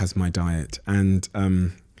change, so has my diet. And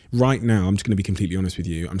right now, I'm just going to be completely honest with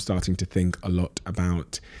you, I'm starting to think a lot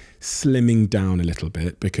about slimming down a little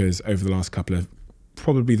bit because over the last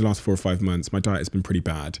probably the last 4 or 5 months, my diet has been pretty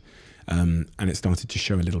bad. And it started to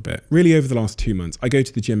show a little bit. Really over the last 2 months, I go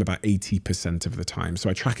to the gym about 80% of the time. So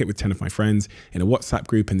I track it with 10 of my friends in a WhatsApp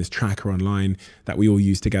group and this tracker online that we all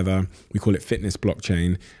use together. We call it Fitness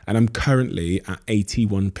Blockchain. And I'm currently at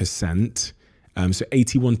 81%. So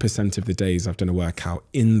 81% of the days I've done a workout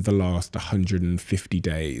in the last 150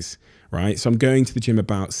 days, right? So I'm going to the gym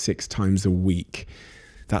about 6 times a week.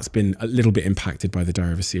 That's been a little bit impacted by the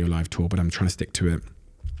Diary of a CEO live tour, but I'm trying to stick to it.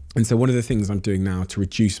 And so one of the things I'm doing now to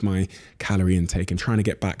reduce my calorie intake and trying to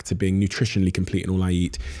get back to being nutritionally complete in all I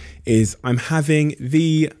eat is I'm having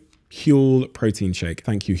the Huel protein shake.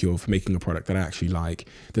 Thank you, Huel, for making a product that I actually like.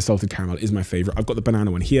 The salted caramel is my favorite. I've got the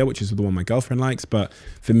banana one here, which is the one my girlfriend likes, but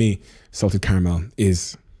for me, salted caramel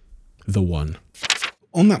is the one.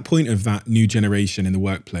 On that point of that new generation in the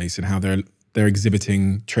workplace and how they're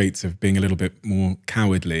exhibiting traits of being a little bit more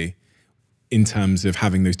cowardly in terms of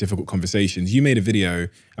having those difficult conversations. You made a video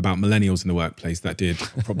about millennials in the workplace that did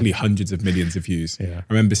probably hundreds of millions of views. Yeah.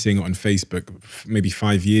 I remember seeing it on Facebook maybe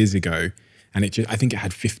 5 years ago, and I think it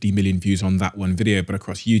had 50 million views on that one video, but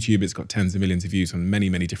across YouTube, it's got tens of millions of views on many,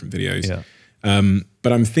 many different videos. Yeah.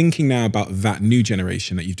 But I'm thinking now about that new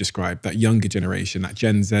generation that you've described, that younger generation, that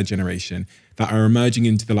Gen Z generation that are emerging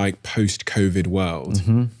into the like post-COVID world.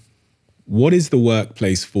 Mm-hmm. What is the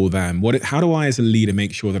workplace for them? How do I as a leader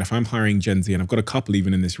make sure that if I'm hiring Gen Z, and I've got a couple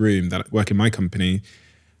even in this room that work in my company,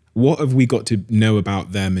 what have we got to know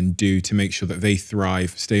about them and do to make sure that they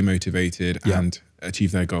thrive, stay motivated, and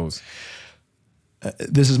achieve their goals?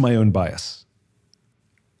 This is my own bias.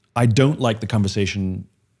 I don't like the conversation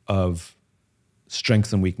of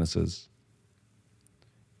strengths and weaknesses.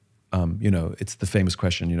 It's the famous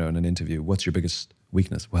question, in an interview, what's your biggest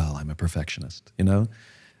weakness? Well, I'm a perfectionist,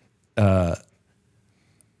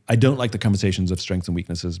 I don't like the conversations of strengths and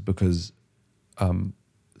weaknesses because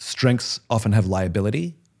strengths often have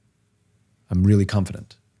liability. I'm really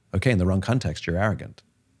confident. Okay, in the wrong context, you're arrogant,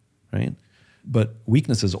 right? But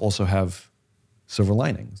weaknesses also have silver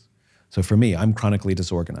linings. So for me, I'm chronically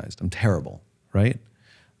disorganized. I'm terrible, right?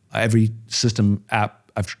 Every system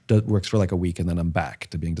app works for like a week and then I'm back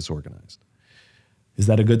to being disorganized. Is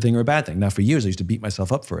that a good thing or a bad thing? Now, for years, I used to beat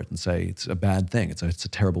myself up for it and say it's a bad thing. It's a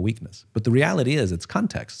terrible weakness. But the reality is it's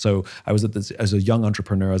context. So I was as a young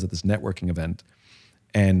entrepreneur, I was at this networking event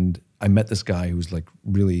and I met this guy who was like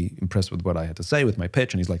really impressed with what I had to say with my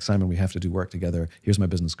pitch. And he's like, Simon, we have to do work together. Here's my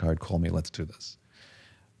business card. Call me. Let's do this.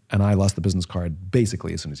 And I lost the business card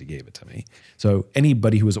basically as soon as he gave it to me. So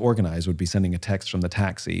anybody who was organized would be sending a text from the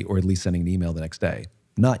taxi or at least sending an email the next day.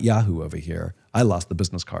 Not Yahoo over here. I lost the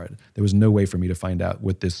business card. There was no way for me to find out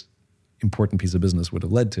what this important piece of business would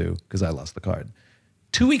have led to because I lost the card.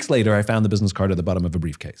 2 weeks later, I found the business card at the bottom of a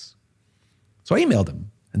briefcase. So I emailed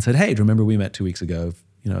him and said, hey, do you remember we met 2 weeks ago?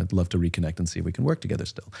 I'd love to reconnect and see if we can work together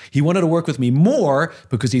still. He wanted to work with me more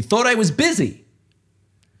because he thought I was busy.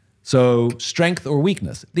 So strength or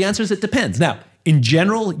weakness? The answer is it depends. Now, in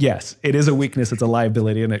general, yes, it is a weakness, it's a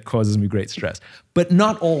liability, and it causes me great stress. But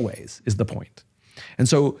not always is the point. And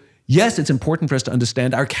so, yes, it's important for us to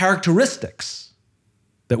understand our characteristics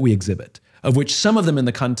that we exhibit, of which some of them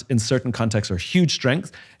in certain contexts are huge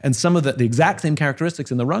strengths, and some of the exact same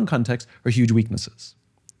characteristics in the wrong context are huge weaknesses,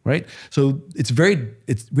 right? So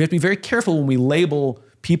we have to be very careful when we label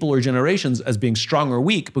people or generations as being strong or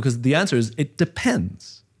weak, because the answer is it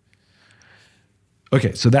depends.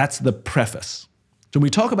 Okay, so that's the preface. So when we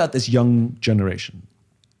talk about this young generation,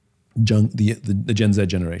 the Gen Z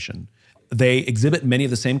generation, they exhibit many of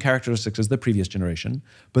the same characteristics as the previous generation,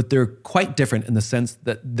 but they're quite different in the sense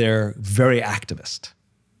that they're very activist,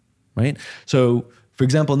 right? So, for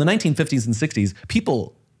example, in the 1950s and 60s,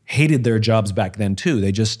 people hated their jobs back then too.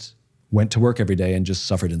 They just went to work every day and just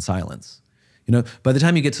suffered in silence. By the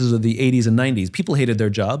time you get to the 80s and 90s, people hated their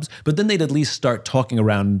jobs, but then they'd at least start talking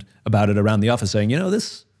about it around the office saying,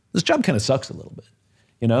 this job kind of sucks a little bit,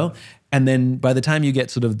 And then by the time you get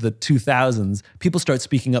sort of the 2000s, people start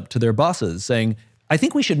speaking up to their bosses saying, I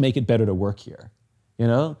think we should make it better to work here,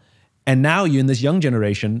 And now you're in this young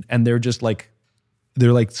generation and they're just like,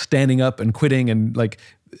 standing up and quitting and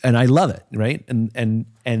I love it, right? And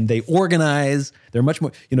they organize, they're much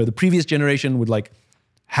more, the previous generation would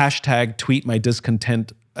hashtag tweet my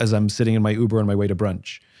discontent as I'm sitting in my Uber on my way to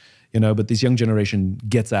brunch, but this young generation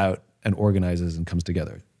gets out and organizes and comes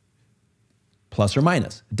together. Plus or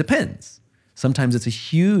minus, it depends. Sometimes it's a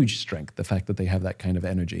huge strength, the fact that they have that kind of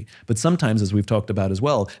energy. But sometimes, as we've talked about as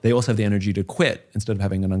well, they also have the energy to quit instead of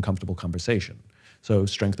having an uncomfortable conversation. So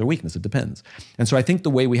strength or weakness, it depends. And so I think the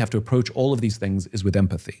way we have to approach all of these things is with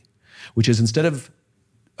empathy, which is instead of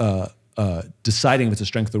deciding if it's a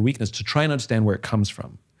strength or weakness, to try and understand where it comes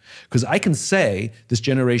from. Because I can say this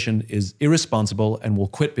generation is irresponsible and will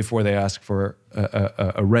quit before they ask for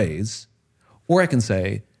a raise, or I can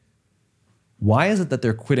say, why is it that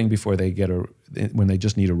they're quitting before they when they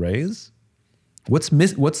just need a raise?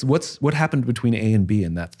 What happened between A and B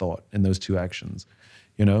in that thought, in those two actions?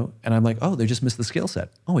 And I'm like, oh, they just missed the skill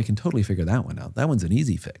set. Oh, we can totally figure that one out. That one's an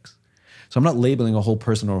easy fix. So I'm not labeling a whole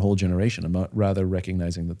person or a whole generation. I'm not rather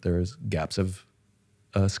recognizing that there's gaps of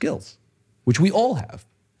skills, which we all have.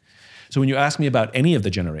 So when you ask me about any of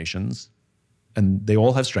the generations, and they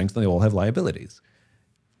all have strengths and they all have liabilities.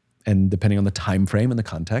 And depending on the time frame and the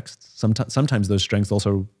context, sometimes those strengths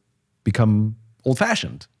also become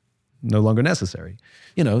old-fashioned, no longer necessary.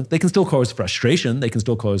 They can still cause frustration. They can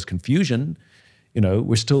still cause confusion.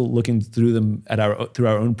 We're still looking through them through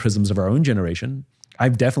our own prisms of our own generation.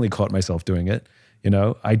 I've definitely caught myself doing it.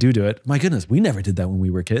 I do it. My goodness, we never did that when we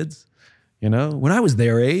were kids. When I was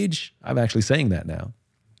their age, I'm actually saying that now.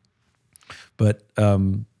 But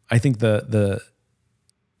I think the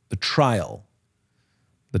trial,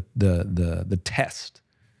 the test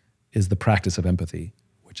is the practice of empathy,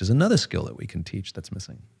 which is another skill that we can teach that's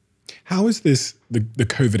missing. How is this the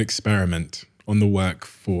COVID experiment on the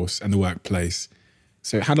workforce and the workplace?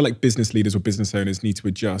 So how do business leaders or business owners need to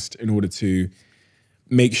adjust in order to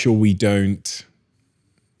make sure we don't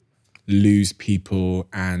lose people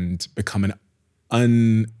and become an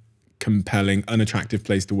uncompelling, unattractive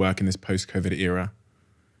place to work in this post-COVID era?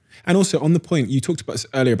 And also on the point, you talked about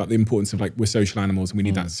earlier about the importance of we're social animals and we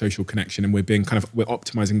need that social connection, and we're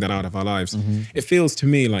optimizing that out of our lives. It feels to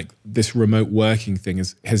me like this remote working thing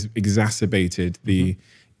has exacerbated the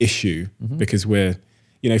issue because we're,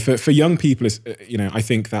 for young people, I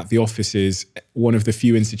think that the office is one of the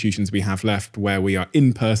few institutions we have left where we are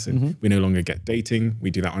in person. We no longer get dating.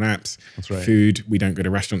 We do that on apps. That's right. Food, we don't go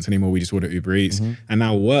to restaurants anymore. We just order Uber Eats. And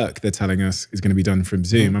now work, they're telling us, is going to be done from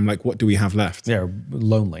Zoom. I'm like, what do we have left? Yeah,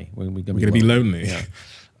 lonely. We're going to be lonely. Yeah.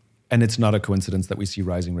 And it's not a coincidence that we see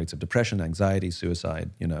rising rates of depression, anxiety,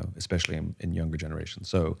 suicide, especially in younger generations.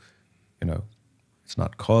 So, it's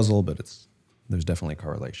not causal, but there's definitely a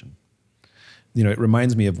correlation. It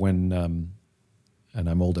reminds me of when, and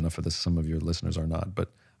I'm old enough for this, some of your listeners are not,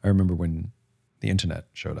 but I remember when the internet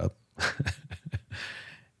showed up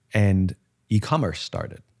and e-commerce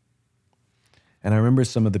started. And I remember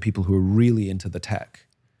some of the people who were really into the tech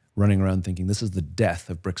running around thinking, this is the death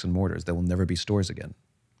of bricks and mortars. There will never be stores again.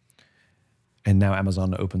 And now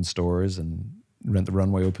Amazon opens stores and Rent the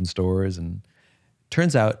Runway opens stores. And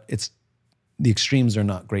turns out the extremes are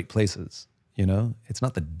not great places. It's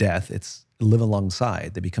not the death, it's live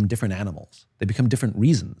alongside. They become different animals. They become different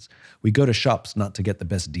reasons. We go to shops not to get the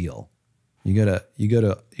best deal. You go to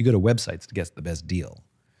websites to get the best deal.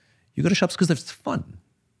 You go to shops because it's fun.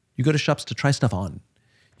 You go to shops to try stuff on.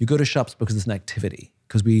 You go to shops because it's an activity,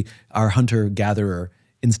 because our hunter-gatherer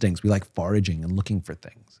instincts, we like foraging and looking for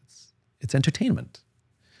things. It's entertainment.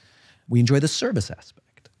 We enjoy the service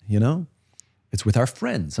aspect, It's with our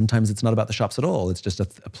friends. Sometimes it's not about the shops at all. It's just a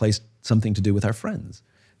place, something to do with our friends.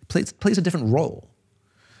 It plays a different role.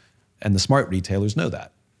 And the smart retailers know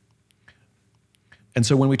that. And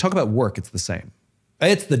so when we talk about work, it's the same.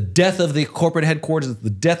 It's the death of the corporate headquarters. It's the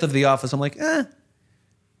death of the office. I'm like,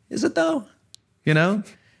 is it though? The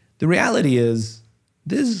reality is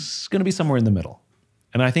this is going to be somewhere in the middle.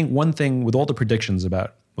 And I think one thing, with all the predictions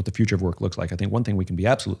about what the future of work looks like, I think one thing we can be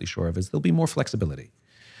absolutely sure of is there'll be more flexibility.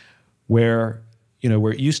 Where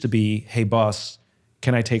it used to be, hey boss,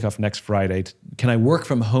 can I take off next Friday? Can I work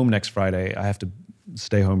from home next Friday? I have to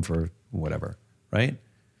stay home for whatever, right?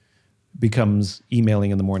 Becomes emailing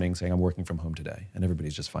in the morning saying I'm working from home today, and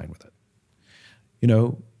everybody's just fine with it.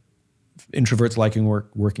 Introverts liking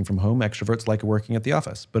working from home, extroverts like working at the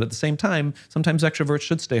office. But at the same time, sometimes extroverts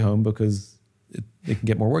should stay home because they can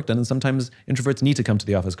get more work done, and sometimes introverts need to come to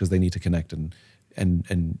the office because they need to connect, and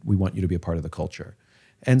we want you to be a part of the culture.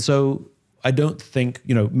 And so I don't think,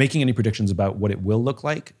 making any predictions about what it will look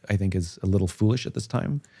like, I think is a little foolish at this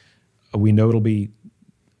time. We know it'll be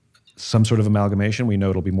some sort of amalgamation. We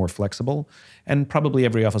know it'll be more flexible. And probably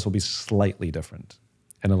every office will be slightly different.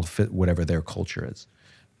 And it'll fit whatever their culture is.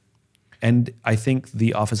 And I think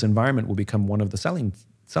the office environment will become one of the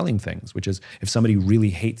selling things, which is if somebody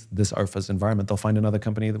really hates this office environment, they'll find another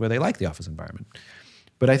company where they like the office environment.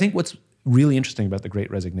 But I think what's really interesting about the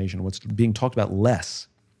Great Resignation, what's being talked about less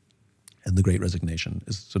in the Great Resignation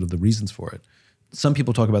is sort of the reasons for it. Some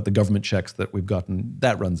people talk about the government checks that we've gotten,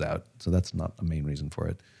 that runs out, so that's not a main reason for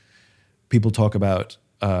it. People talk about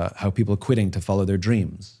how people are quitting to follow their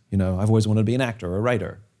dreams. I've always wanted to be an actor or a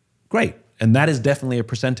writer. Great, and that is definitely a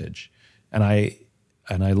percentage. And I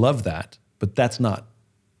love that, but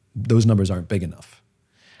those numbers aren't big enough.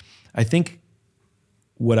 I think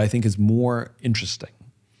what I think is more interesting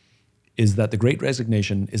is that the Great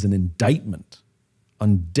Resignation is an indictment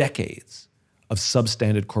on decades of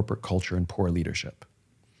substandard corporate culture and poor leadership.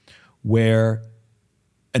 Because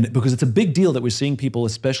it's a big deal that we're seeing people,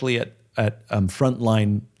 especially at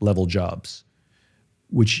frontline level jobs,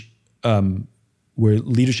 where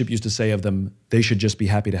leadership used to say of them, they should just be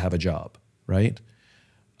happy to have a job, right?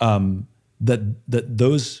 That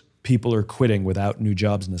those people are quitting without new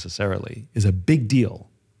jobs necessarily is a big deal.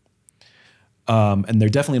 And they're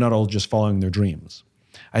definitely not all just following their dreams.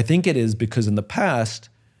 I think it is because in the past,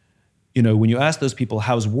 when you ask those people,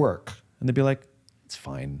 how's work? And they'd be like, it's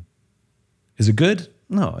fine. Is it good?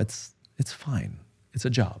 No, it's fine. It's a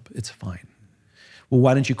job. It's fine. Well,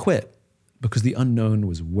 why didn't you quit? Because the unknown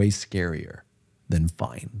was way scarier then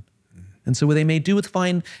fine. And so they made do with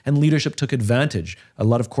fine, and leadership took advantage. A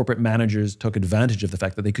lot of corporate managers took advantage of the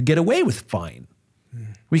fact that they could get away with fine.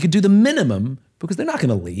 We could do the minimum because they're not going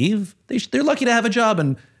to leave. They're lucky to have a job.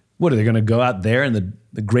 And what, are they going to go out there in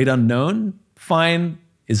the great unknown? Fine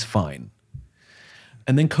is fine.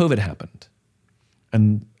 And then COVID happened.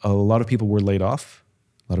 And a lot of people were laid off.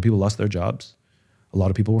 A lot of people lost their jobs. A lot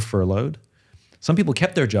of people were furloughed. Some people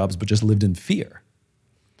kept their jobs but just lived in fear.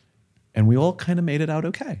 And we all kind of made it out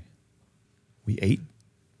okay. We ate.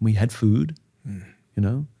 We had food, you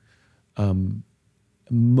know.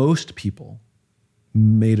 Most people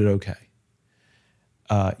made it okay.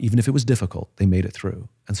 Even if it was difficult, they made it through.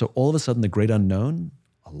 And so all of a sudden, the great unknown,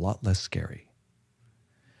 a lot less scary.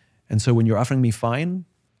 And so when you're offering me fine,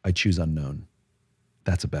 I choose unknown.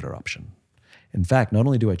 That's a better option. In fact, not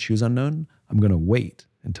only do I choose unknown, I'm going to wait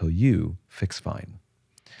until you fix fine.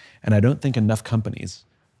 And I don't think enough companies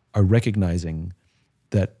are recognizing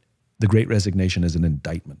that the Great Resignation is an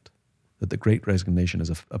indictment, that the Great Resignation is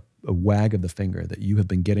a wag of the finger, that you have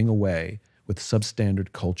been getting away with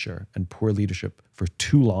substandard culture and poor leadership for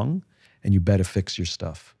too long, and you better fix your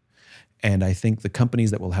stuff. And I think the companies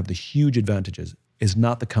that will have the huge advantages is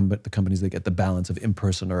not the companies that get the balance of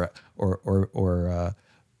in-person or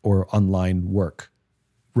online work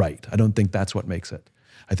right. I don't think that's what makes it.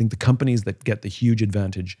 I think the companies that get the huge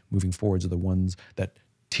advantage moving forwards are the ones that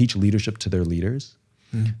teach leadership to their leaders,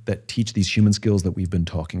 that teach these human skills that we've been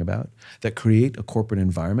talking about, that create a corporate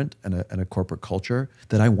environment and a corporate culture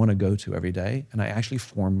that I want to go to every day. And I actually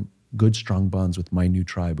form good, strong bonds with my new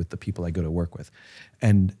tribe, with the people I go to work with.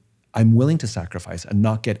 And I'm willing to sacrifice and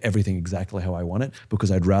not get everything exactly how I want it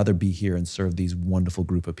because I'd rather be here and serve these wonderful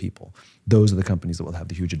group of people. Those are the companies that will have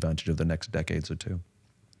the huge advantage of the next decades or two.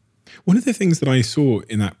 One of the things that I saw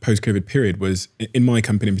in that post-COVID period was, in my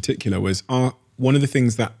company in particular, was one of the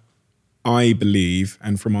things that I believe,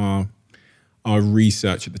 and from our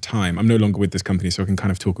research at the time, I'm no longer with this company, so I can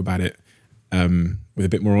kind of talk about it with a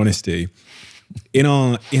bit more honesty. In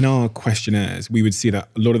our questionnaires, we would see that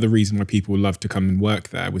a lot of the reason why people loved to come and work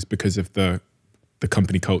there was because of the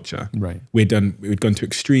company culture. Right. We'd gone to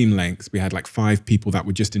extreme lengths. We had like 5 people that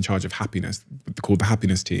were just in charge of happiness, called the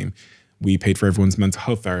happiness team. We paid for everyone's mental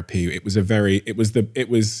health therapy. It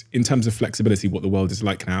was in terms of flexibility, what the world is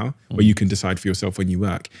like now, where you can decide for yourself when you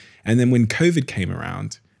work. And then when COVID came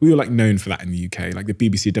around, we were like known for that in the UK. Like the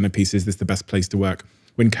BBC had done a piece, is this the best place to work?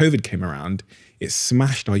 When COVID came around, it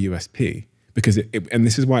smashed our USP because and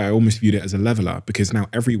this is why I almost viewed it as a leveler, because now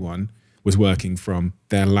everyone was working from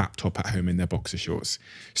their laptop at home in their boxer shorts.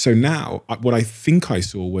 So now what I think I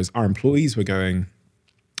saw was our employees were going,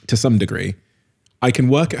 to some degree, I can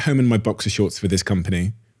work at home in my boxer shorts for this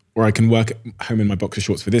company, or I can work at home in my boxer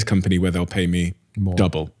shorts for this company where they'll pay me more.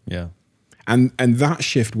 Double. Yeah. And that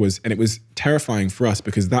shift was, and it was terrifying for us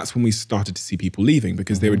because that's when we started to see people leaving,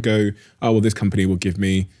 because they would go, oh, well, this company will give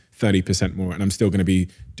me 30% more and I'm still going to be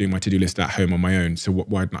doing my to-do list at home on my own. So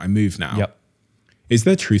why don't I move now? Yep. Is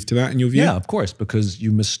there truth to that in your view? Yeah, of course, because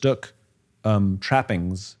you mistook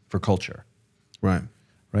trappings for culture. Right.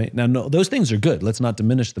 Right. Now, no, those things are good. Let's not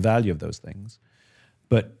diminish the value of those things.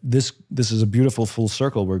 But this is a beautiful full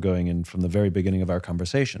circle we're going in from the very beginning of our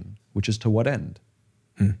conversation, which is to what end?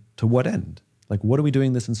 To what end? Like, what are we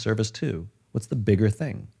doing this in service to? What's the bigger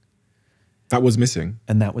thing? That was missing.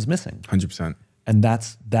 And that was missing. 100%. And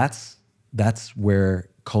that's where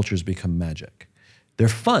cultures become magic. They're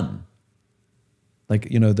fun.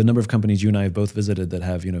 Like, you know, the number of companies you and I have both visited that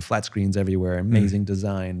have, you know, flat screens everywhere, amazing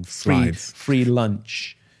design, free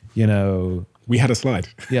lunch, you know. We had a slide.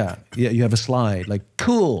 Yeah, you have a slide, like,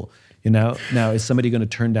 cool. You know, now is somebody going to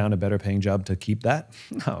turn down a better paying job to keep that?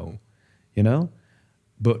 No, you know?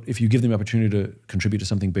 But if you give them the opportunity to contribute to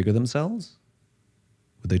something bigger themselves,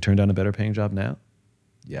 would they turn down a better paying job now?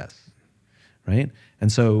 Yes, right?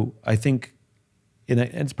 And so I think, and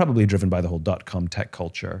it's probably driven by the whole .com tech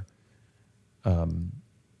culture,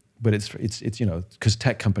 but it's you know, because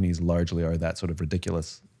tech companies largely are that sort of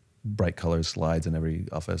ridiculous bright colors slides in every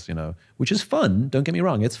office, you know, which is fun. Don't get me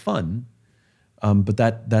wrong, it's fun, but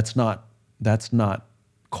that's not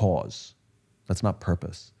cause, that's not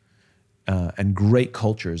purpose. And great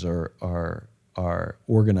cultures are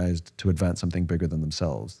organized to advance something bigger than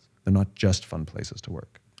themselves. They're not just fun places to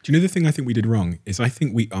work. Do you know the thing I think we did wrong is I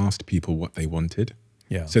think we asked people what they wanted.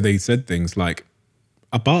 Yeah. So they said things like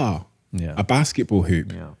a bar, a basketball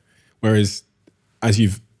hoop. Yeah. Whereas, as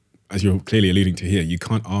you're clearly alluding to here, you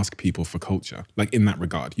can't ask people for culture. Like in that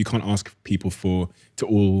regard, you can't ask people to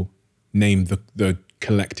all name the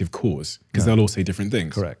collective cause, because they'll all say different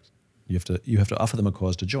things. Correct. You have to offer them a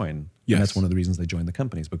cause to join. Yes. And that's one of the reasons they join the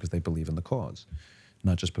companies, because they believe in the cause.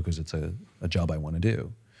 not just because it's a job I want to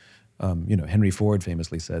do. Henry Ford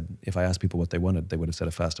famously said, if I asked people what they wanted, they would have said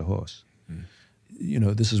a faster horse.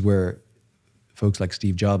 This is where folks like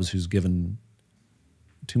Steve Jobs, who's given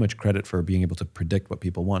too much credit for being able to predict what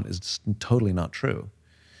people want, is totally not true.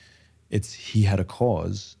 He had a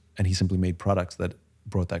cause, and he simply made products that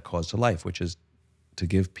brought that cause to life, which is to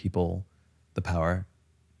give people the power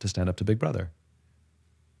to stand up to Big Brother.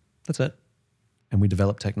 That's it. And we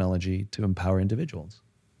developed technology to empower individuals.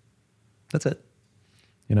 That's it.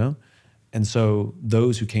 And so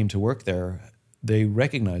those who came to work there, they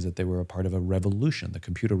recognized that they were a part of a revolution, the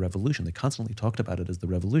computer revolution. They constantly talked about it as the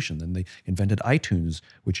revolution. And they invented iTunes,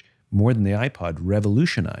 which more than the iPod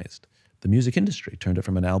revolutionized the music industry, turned it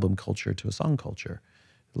from an album culture to a song culture,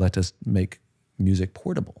 let us make music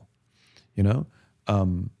portable,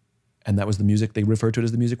 and that was the music, they referred to it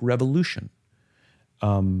as the music revolution.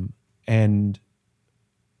 And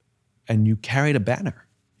you carried a banner,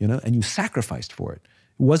 and you sacrificed for it.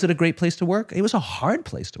 Was it a great place to work? It was a hard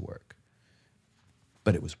place to work,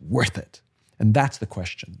 but it was worth it. And that's the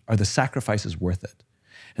question. Are the sacrifices worth it?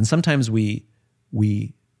 And sometimes we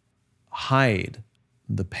hide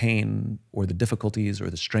the pain or the difficulties or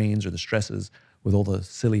the strains or the stresses with all the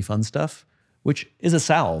silly fun stuff, which is a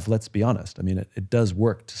salve, let's be honest. I mean, it does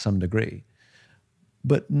work to some degree.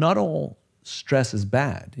 But not all stress is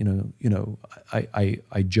bad.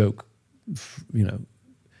 I joke,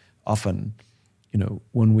 often,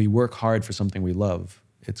 when we work hard for something we love,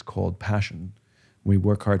 it's called passion. When we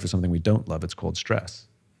work hard for something we don't love, it's called stress.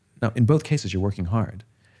 Now, in both cases, you're working hard.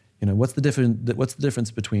 What's the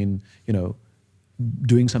difference between,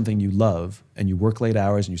 doing something you love and you work late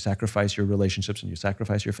hours and you sacrifice your relationships and you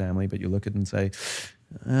sacrifice your family, but you look at it and say,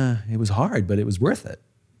 it was hard, but it was worth it,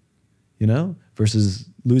 versus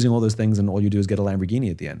losing all those things and all you do is get a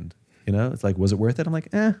Lamborghini at the end. It's like, was it worth it? I'm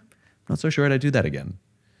like, not so sure I'd do that again,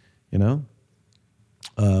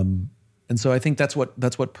 And so I think that's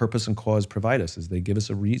what purpose and cause provide us, is they give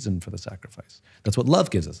us a reason for the sacrifice. That's what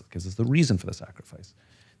love gives us. It gives us the reason for the sacrifice.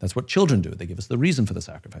 That's what children do. They give us the reason for the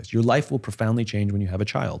sacrifice. Your life will profoundly change when you have a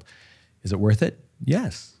child. Is it worth it?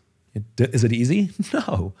 Yes. Is it easy?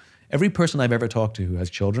 No. Every person I've ever talked to who has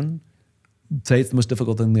children say it's the most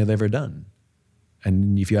difficult thing they've ever done.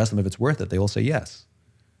 And if you ask them if it's worth it, they all say yes.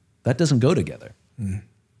 That doesn't go together, When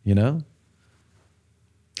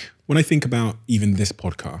I think about even this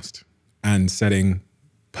podcast and setting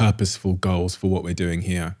purposeful goals for what we're doing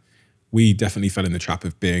here, we definitely fell in the trap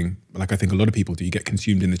of being, like I think a lot of people do, you get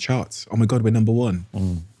consumed in the charts. Oh my God, we're number one,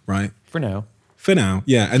 right? For now. For now,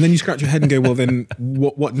 yeah. And then you scratch your head and go, well, then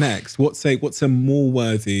what next? What's a more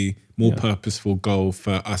worthy, more purposeful goal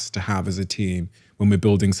for us to have as a team when we're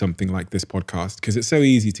building something like this podcast? Because it's so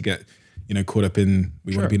easy to get, caught up in,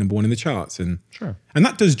 we want to be number one in the charts. And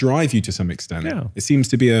that does drive you to some extent. Yeah. It seems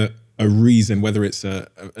to be a reason, whether it's a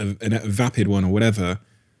vapid one or whatever.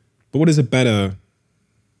 But what is a better,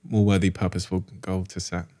 more worthy, purposeful goal to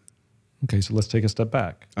set? Okay, so let's take a step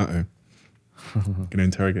back. Uh-oh. Going to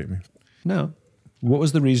interrogate me. No. What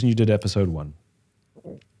was the reason you did episode 1?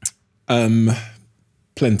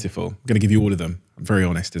 Plentiful. I'm going to give you all of them. I'm very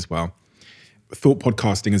honest as well. Thought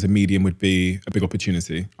podcasting as a medium would be a big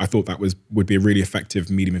opportunity. I thought that would be a really effective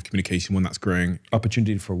medium of communication, one that's growing.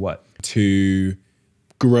 Opportunity for what? To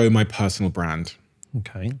grow my personal brand.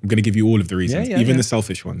 Okay. I'm going to give you all of the reasons, even the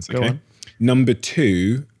selfish ones. Okay. Go on. Number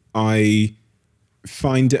 2, I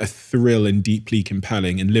find it a thrill and deeply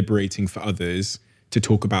compelling and liberating for others to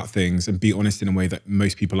talk about things and be honest in a way that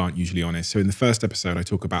most people aren't usually honest. So in the first episode, I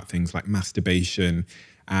talk about things like masturbation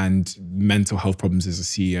and mental health problems as a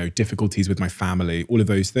CEO, difficulties with my family, all of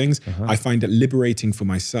those things. I find it liberating for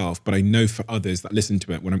myself, but I know for others that listen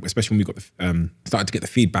to it, especially when we got started to get the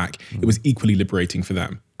feedback, it was equally liberating for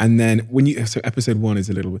them. And then so episode 1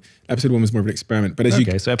 episode 1 was more of an experiment, but as you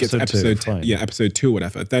get to episode 2, episode 2 or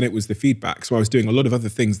whatever, then it was the feedback. So I was doing a lot of other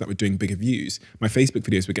things that were doing bigger views. My Facebook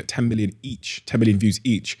videos would get 10 million views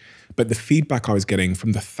each. But the feedback I was getting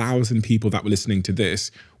from the 1,000 people that were listening to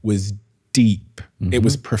this was deep. It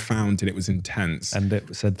was profound and it was intense. And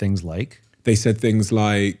it said things like? They said things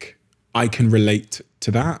like, I can relate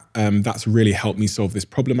to that. That's really helped me solve this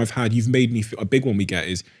problem I've had. You've made me feel, a big one we get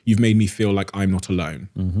is, you've made me feel like I'm not alone.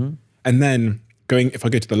 And then if I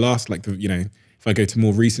go to the last, if I go to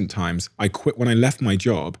more recent times, I quit when I left my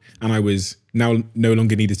job and I was now no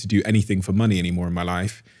longer needed to do anything for money anymore in my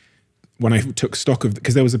life. When I took stock of,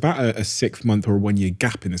 because there was about a 6 month or a 1 year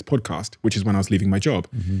gap in this podcast, which is when I was leaving my job.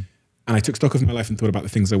 And I took stock of my life and thought about the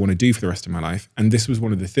things I want to do for the rest of my life. And this was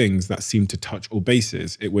one of the things that seemed to touch all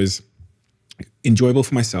bases. It was enjoyable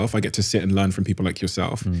for myself. I get to sit and learn from people like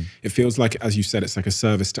yourself. It feels like, as you said, it's like a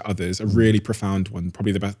service to others, a really profound one,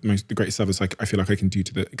 probably the greatest service I feel like I can do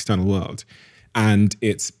to the external world. And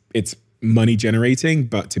it's money generating,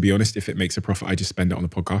 but to be honest, if it makes a profit, I just spend it on the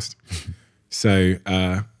podcast. So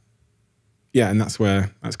yeah, and that's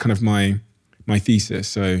kind of my thesis.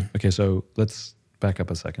 So okay, so let's back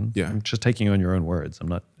up a second. Yeah. I'm just taking you on your own words. I'm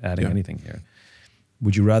not adding anything here.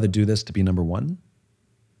 Would you rather do this to be number one,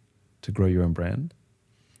 to grow your own brand?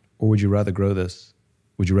 Or would you rather do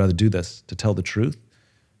this to tell the truth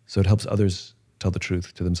so it helps others tell the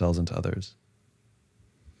truth to themselves and to others?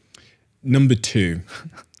 Number two.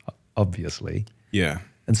 Obviously. Yeah.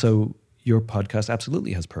 And so your podcast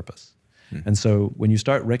absolutely has purpose. And so when you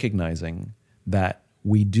start recognizing that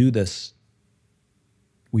we do this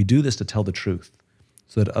to tell the truth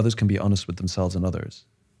so that others can be honest with themselves and others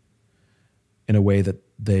in a way that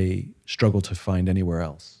they struggle to find anywhere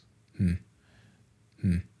else.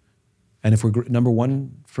 And if we're number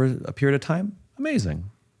one for a period of time, amazing.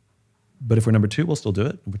 But if we're number two, we'll still do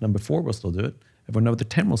it. If we're number 4, we'll still do it. If we're number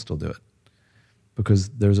 10, we'll still do it. Because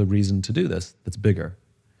there's a reason to do this that's bigger.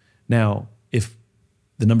 Now, if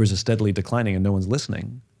the numbers are steadily declining and no one's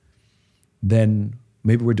listening, then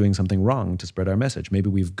maybe we're doing something wrong to spread our message. Maybe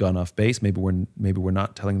we've gone off base. Maybe we're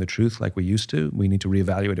not telling the truth like we used to. We need to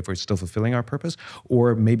reevaluate if we're still fulfilling our purpose,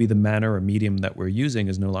 or maybe the manner or medium that we're using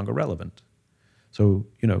is no longer relevant. So,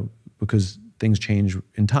 because things change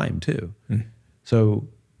in time too. So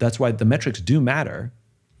that's why the metrics do matter,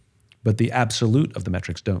 but the absolute of the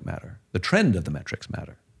metrics don't matter. The trend of the metrics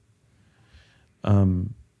matter.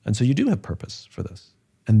 And so you do have purpose for this.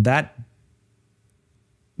 And that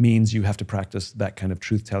means you have to practice that kind of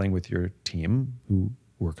truth-telling with your team who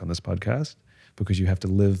work on this podcast, because you have to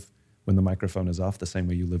live when the microphone is off the same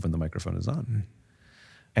way you live when the microphone is on.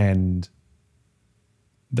 And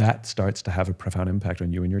that starts to have a profound impact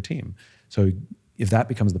on you and your team. So if that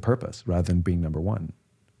becomes the purpose rather than being number one,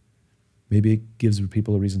 maybe it gives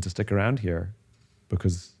people a reason to stick around here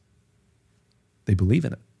because they believe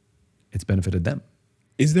in it. It's benefited them.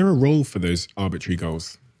 Is there a role for those arbitrary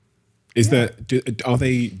goals? Are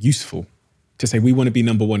they useful to say we want to be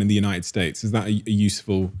number one in the United States? Is that a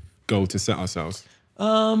useful goal to set ourselves?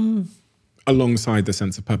 Alongside the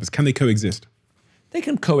sense of purpose, can they coexist? They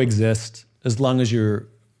can coexist as long as you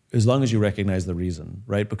recognize the reason,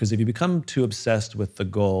 right? Because if you become too obsessed with the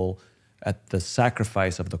goal at the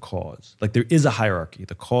sacrifice of the cause, like there is a hierarchy,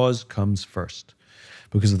 the cause comes first.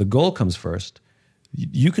 Because if the goal comes first,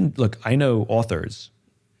 you can, look, I know authors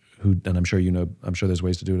who, and I'm sure there's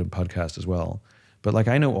ways to do it in podcast as well, but like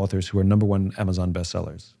I know authors who are number one Amazon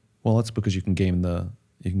bestsellers. Well, that's because you can game the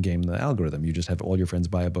algorithm. You just have all your friends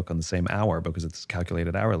buy a book on the same hour because it's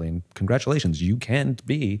calculated hourly. And congratulations, you can't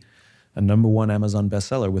be a number one Amazon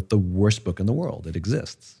bestseller with the worst book in the world. It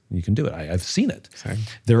exists. You can do it. I've seen it. Same.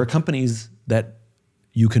 There are companies that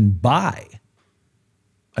you can buy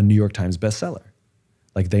a New York Times bestseller.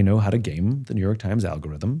 Like they know how to game the New York Times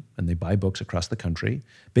algorithm and they buy books across the country.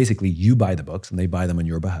 Basically, you buy the books and they buy them on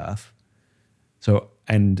your behalf. So,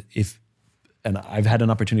 and I've had an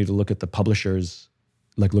opportunity to look at the publishers'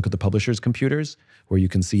 computers where you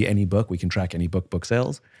can see any book, we can track any book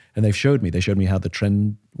sales. And they showed me how the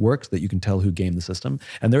trend works, that you can tell who gamed the system.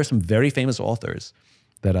 And there are some very famous authors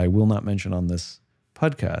that I will not mention on this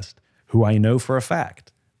podcast who I know for a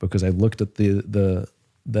fact, because I looked at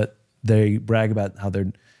that they brag about how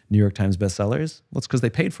they're New York Times bestsellers. Well, it's because they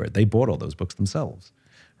paid for it. They bought all those books themselves,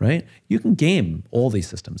 right? You can game all these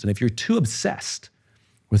systems. And if you're too obsessed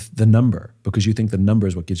with the number because you think the number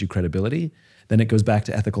is what gives you credibility, then it goes back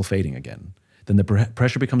to ethical fading again. Then the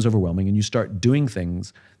pressure becomes overwhelming and you start doing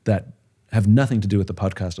things that have nothing to do with the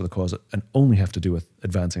podcast or the cause and only have to do with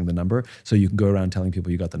advancing the number so you can go around telling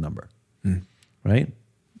people you got the number, right?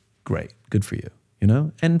 Great, good for you,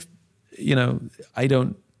 And,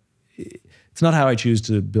 it's not how I choose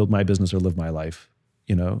to build my business or live my life,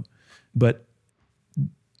 But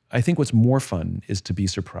I think what's more fun is to be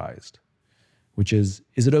surprised, which is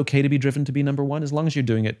it okay to be driven to be number one as long as you're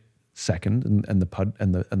doing it second and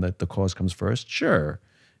the cause comes first? Sure,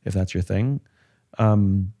 if that's your thing.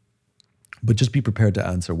 But just be prepared to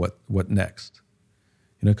answer what next.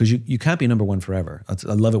 Because you can't be number one forever.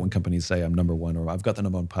 I love it when companies say I'm number one or I've got the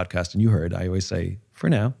number one podcast. And you heard, I always say, for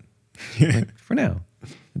now. Like, for now.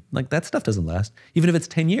 Like that stuff doesn't last. Even if it's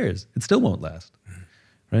 10 years, it still won't last,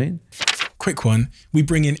 right? Quick one. We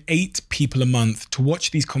bring in 8 people a month to watch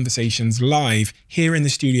these conversations live here in the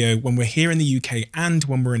studio when we're here in the UK and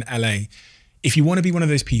when we're in LA. If you want to be one of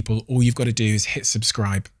those people, all you've got to do is hit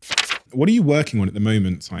subscribe. What are you working on at the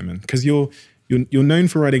moment, Simon? Because you're known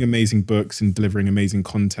for writing amazing books and delivering amazing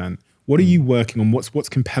content. What are you working on? What's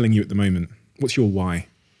compelling you at the moment? What's your why?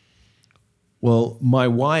 Well, my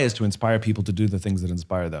why is to inspire people to do the things that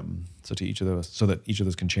inspire them. So that each of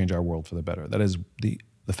those can change our world for the better. That is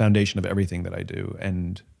the foundation of everything that I do,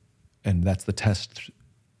 and that's the test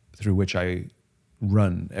through which I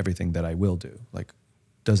run everything that I will do. Like,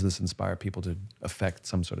 does this inspire people to affect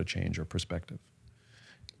some sort of change or perspective?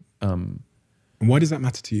 And why does that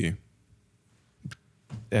matter to you?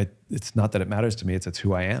 It's not that it matters to me. It's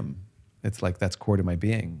who I am. It's like that's core to my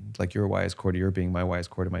being. It's like your why is core to your being. My why is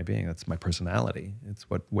core to my being. That's my personality. It's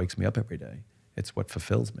what wakes me up every day. It's what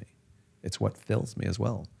fulfills me. It's what fills me as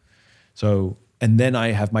well. So, and then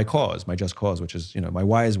I have my cause, my just cause, which is, my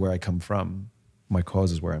why is where I come from. My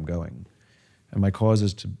cause is where I'm going. And my cause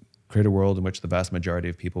is to create a world in which the vast majority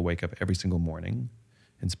of people wake up every single morning,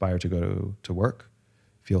 inspired to go to work,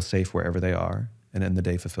 feel safe wherever they are, and end the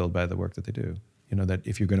day fulfilled by the work that they do. That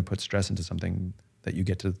if you're going to put stress into something, that you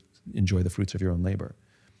get to enjoy the fruits of your own labor.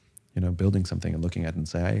 Building something and looking at it and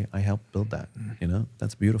say, I helped build that.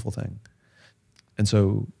 That's a beautiful thing. And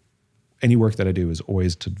so any work that I do is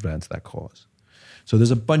always to advance that cause. So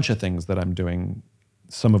there's a bunch of things that I'm doing,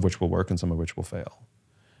 some of which will work and some of which will fail.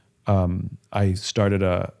 I started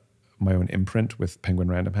my own imprint with Penguin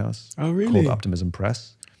Random House. Oh, really? Called Optimism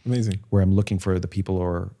Press. Amazing. Where I'm looking for the people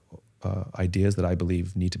or ideas that I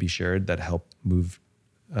believe need to be shared that help move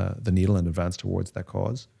the needle and advance towards that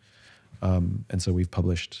cause. And so we've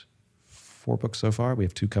published 4 books so far. We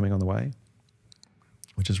have 2 coming on the way,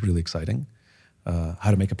 which is really exciting.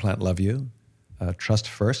 How to Make a Plant Love You, Trust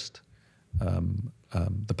First,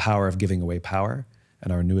 The Power of Giving Away Power,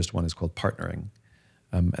 and our newest one is called Partnering.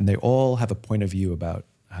 And they all have a point of view about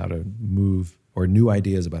how to move, or new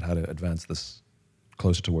ideas about how to advance this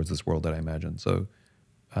closer towards this world that I imagine. So,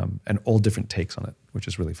 and all different takes on it, which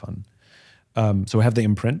is really fun. So I have the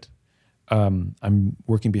imprint. I'm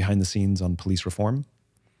working behind the scenes on police reform,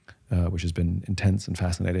 which has been intense and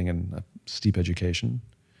fascinating and a steep education.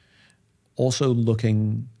 Also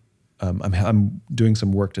looking, I'm doing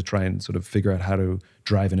some work to try and sort of figure out how to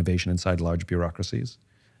drive innovation inside large bureaucracies.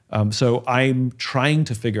 So I'm trying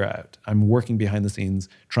to figure out, I'm working behind the scenes,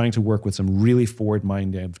 trying to work with some really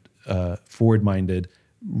forward-minded,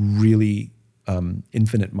 really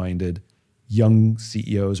infinite-minded young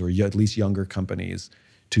CEOs, or at least younger companies,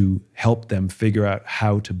 to help them figure out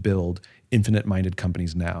how to build infinite-minded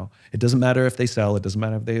companies now. It doesn't matter if they sell, it doesn't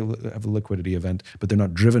matter if they have a liquidity event, but they're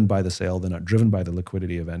not driven by the sale, they're not driven by the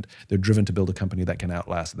liquidity event, they're driven to build a company that can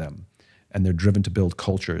outlast them. And they're driven to build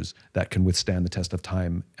cultures that can withstand the test of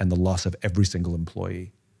time and the loss of every single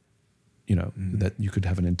employee. That you could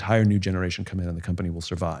have an entire new generation come in and the company will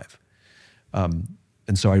survive.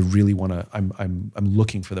 And so I really want to, I'm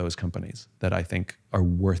looking for those companies that I think are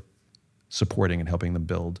worth supporting and helping them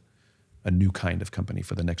build a new kind of company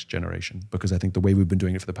for the next generation. Because I think the way we've been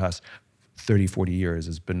doing it for the past 30, 40 years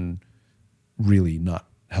has been really not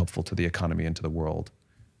helpful to the economy and to the world.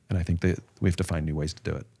 And I think that we have to find new ways to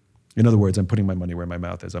do it. In other words, I'm putting my money where my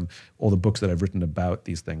mouth is. All the books that I've written about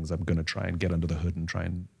these things, I'm going to try and get under the hood and try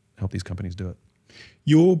and help these companies do it.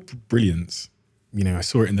 Your brilliance, I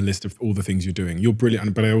saw it in the list of all the things you're doing. You're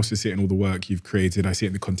brilliant, but I also see it in all the work you've created. I see it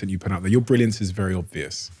in the content you put out there. Your brilliance is very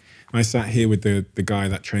obvious. I sat here with the guy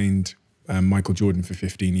that trained Michael Jordan for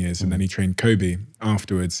 15 years, and then he trained Kobe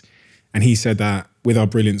afterwards. And he said that with our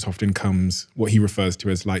brilliance often comes what he refers to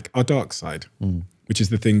as like our dark side, which is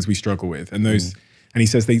the things we struggle with. And those... And he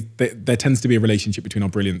says there tends to be a relationship between our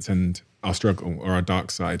brilliance and our struggle, or our dark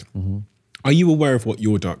side. Are you aware of what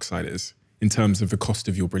your dark side is in terms of the cost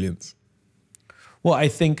of your brilliance? Well, I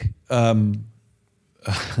think,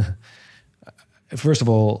 first of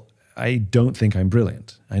all, I don't think I'm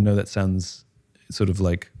brilliant. I know that sounds sort of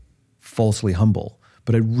like falsely humble,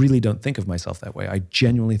 but I really don't think of myself that way. I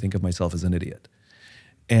genuinely think of myself as an idiot.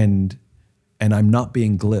 And I'm not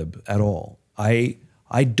being glib at all.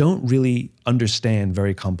 I don't really understand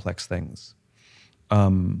very complex things.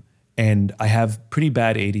 And I have pretty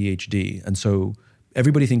bad ADHD. And so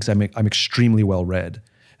everybody thinks I'm extremely well read.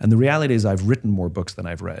 And the reality is I've written more books than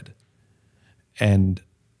I've read. And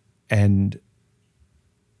I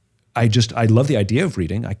love the idea of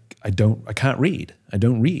reading. I can't read. I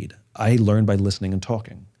don't read. I learn by listening and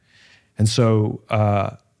talking. And so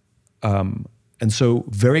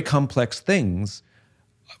very complex things,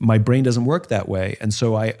 my brain doesn't work that way. And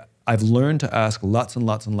so I've learned to ask lots and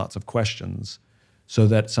lots and lots of questions so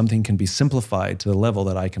that something can be simplified to the level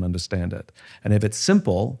that I can understand it. And if it's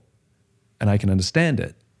simple and I can understand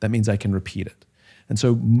it, that means I can repeat it. And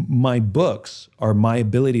so my books are my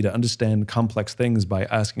ability to understand complex things by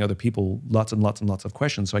asking other people lots and lots and lots of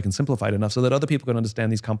questions so I can simplify it enough so that other people can understand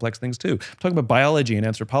these complex things too. I'm talking about biology and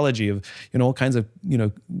anthropology of, all kinds of,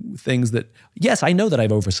 things that, yes, I know that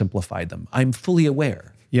I've oversimplified them. I'm fully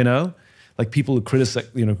aware, Like people who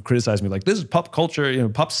criticize me like, this is pop culture,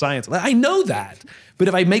 pop science. I know that. But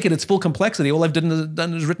if I make it its full complexity, all I've done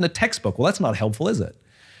is written a textbook. Well, that's not helpful, is it?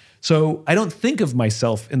 So I don't think of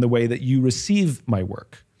myself in the way that you receive my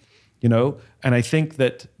work, And I think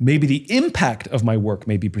that maybe the impact of my work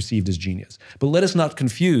may be perceived as genius. But let us not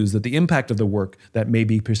confuse that the impact of the work that may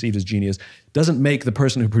be perceived as genius doesn't make the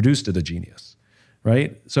person who produced it a genius,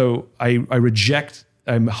 right? So I reject,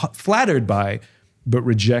 I'm flattered by, but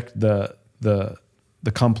reject the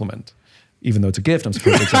compliment. Even though it's a gift, I'm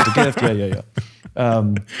supposed to accept a gift.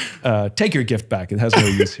 Yeah. Take your gift back. It has no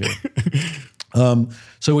use here.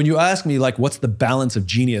 So when you ask me, like, what's the balance of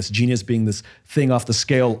genius being this thing off the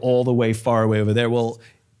scale all the way far away over there, well,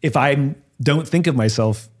 if I don't think of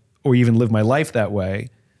myself or even live my life that way,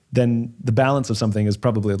 then the balance of something is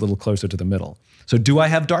probably a little closer to the middle. So do I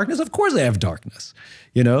have darkness? Of course I have darkness.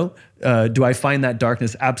 Do I find that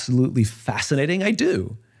darkness absolutely fascinating? I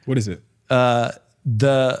do. What is it? A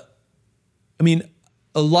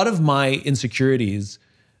lot of my insecurities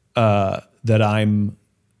that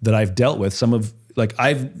I've dealt with,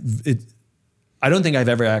 I don't think I've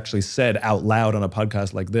ever actually said out loud on a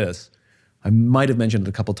podcast like this. I might have mentioned it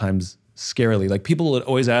a couple times scarily. Like people would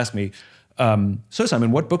always ask me, so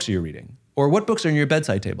Simon, what books are you reading? Or what books are on your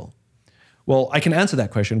bedside table? Well, I can answer that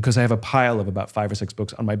question because I have a pile of about 5 or 6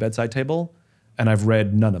 books on my bedside table, and I've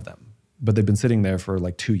read none of them, but they've been sitting there for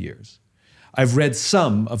like 2 years. I've read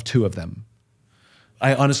some of 2 of them.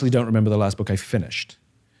 I honestly don't remember the last book I finished,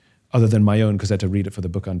 other than my own, because I had to read it for the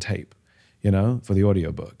book on tape, for the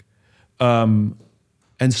audiobook. And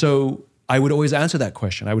so I would always answer that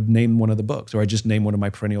question. I would name one of the books, or I'd just name one of my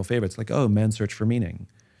perennial favorites, like, oh, Man's Search for Meaning,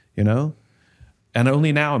 And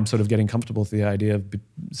only now I'm sort of getting comfortable with the idea of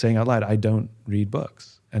saying out loud, I don't read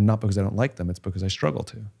books. And not because I don't like them, it's because I struggle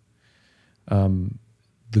to.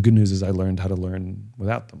 The good news is I learned how to learn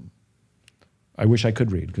without them. I wish I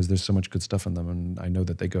could read because there's so much good stuff in them, and I know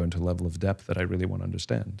that they go into a level of depth that I really want to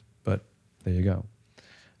understand. But there you go.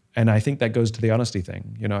 And I think that goes to the honesty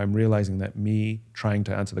thing. I'm realizing that me trying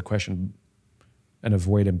to answer the question and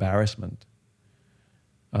avoid embarrassment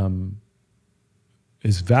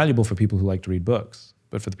is valuable for people who like to read books.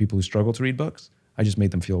 But for the people who struggle to read books, I just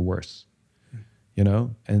made them feel worse.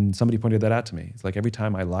 And somebody pointed that out to me. It's like every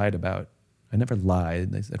time I lied about, I never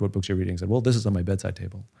lied. They said, what books are you reading? I said, well, this is on my bedside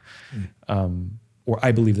table. Or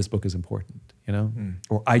I believe this book is important,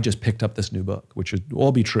 Or I just picked up this new book, which would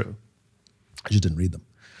all be true. I just didn't read them.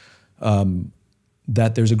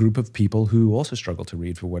 That there's a group of people who also struggle to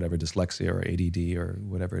read for whatever dyslexia or ADD or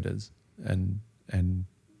whatever it is. And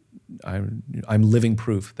I'm living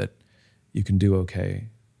proof that you can do okay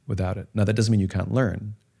without it. Now, that doesn't mean you can't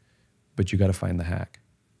learn, but you got to find the hack.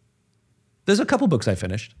 There's a couple books I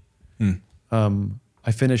finished.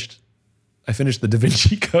 I finished the Da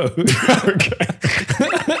Vinci Code.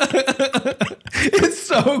 It's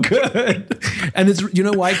so good. And it's,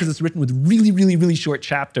 why? Because it's written with really, really, really short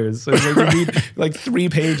chapters. So you read like 3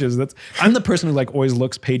 pages. I'm the person who always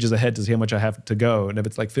looks pages ahead to see how much I have to go. And if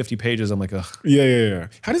it's like 50 pages, I'm like, ugh. Yeah.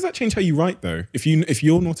 How does that change how you write though? If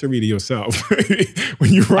you're not a reader yourself,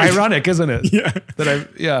 when you write. Ironic, isn't it?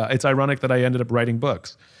 Yeah. It's ironic that I ended up writing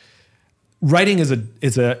books. Writing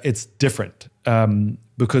it's different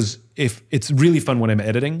because if it's really fun when I'm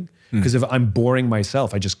editing, because if I'm boring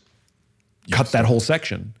myself, I just cut that whole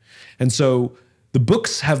section. And so the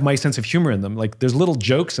books have my sense of humor in them. Like there's little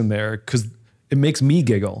jokes in there because it makes me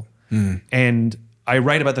giggle. And I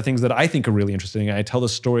write about the things that I think are really interesting. And I tell the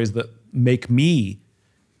stories that make me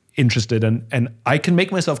interested, and I can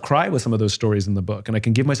make myself cry with some of those stories in the book, and I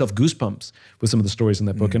can give myself goosebumps with some of the stories in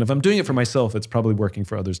that book. And if I'm doing it for myself, it's probably working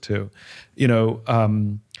for others too,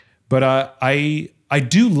 But I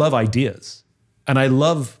do love ideas, and I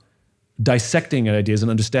love dissecting ideas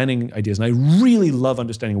and understanding ideas, and I really love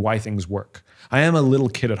understanding why things work. I am a little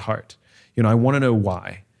kid at heart. I want to know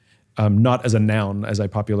why, not as a noun as I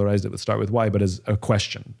popularized it with Start With Why, but as a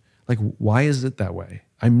question. Like, why is it that way?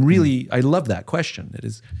 I love that question. It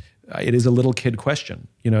is a little kid question,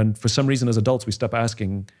 and for some reason as adults, we stop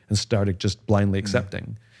asking and started just blindly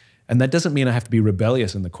accepting. And that doesn't mean I have to be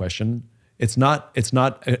rebellious in the question. It's not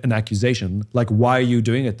an accusation, like, why are you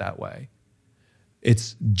doing it that way?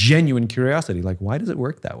 It's genuine curiosity, like, why does it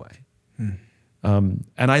work that way? And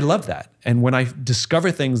I love that. And when I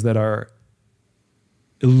discover things that are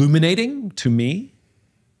illuminating to me,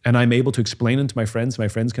 and I'm able to explain them to my friends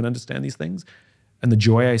can understand these things, and the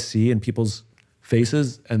joy I see in people's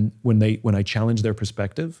faces, and when I challenge their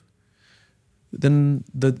perspective, then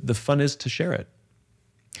the fun is to share it.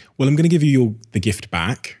 Well, I'm going to give you the gift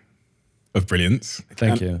back of brilliance.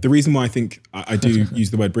 Thank you. The reason why I think I do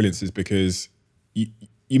use the word brilliance is because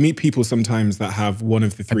you meet people sometimes that have one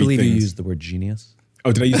of the three things. I believe you used the word genius.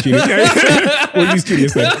 Oh, did I use genius? Yeah. We'll use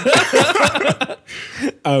genius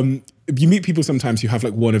then. You meet people sometimes who have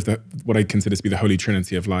like one of what I consider to be the holy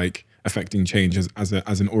trinity of like affecting change as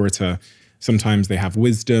an orator. Sometimes they have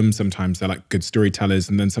wisdom, sometimes they're like good storytellers,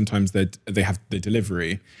 and then sometimes they have the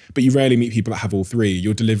delivery. But you rarely meet people that have all three.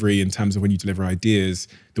 Your delivery in terms of when you deliver ideas,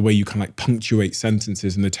 the way you kind of like punctuate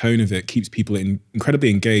sentences and the tone of it keeps people incredibly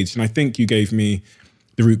engaged. And I think you gave me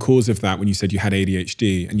the root cause of that when you said you had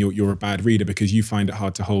ADHD and you're a bad reader because you find it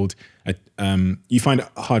hard to hold, you find it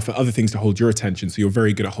hard for other things to hold your attention. So you're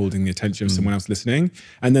very good at holding the attention of someone else listening.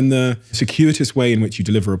 And then the circuitous way in which you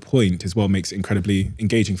deliver a point as well makes it incredibly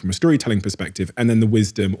engaging from a storytelling perspective. And then the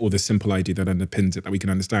wisdom or the simple idea that underpins it that we can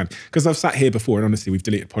understand. Because I've sat here before and honestly, we've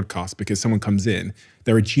deleted podcasts because someone comes in,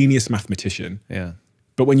 they're a genius mathematician. Yeah.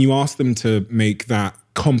 But when you ask them to make that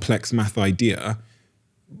complex math idea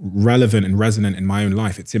relevant and resonant in my own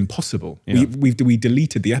life, it's impossible. Yeah. We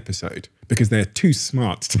deleted the episode because they're too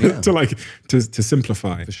smart to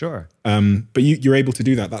simplify. For sure. But you're able to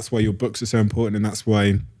do that. That's why your books are so important, and that's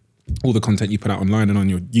why all the content you put out online and on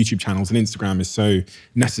your YouTube channels and Instagram is so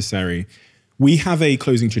necessary. We have a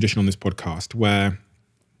closing tradition on this podcast where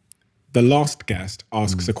the last guest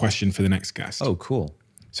asks a question for the next guest. Oh, cool.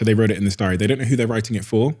 So they wrote it in this diary. They don't know who they're writing it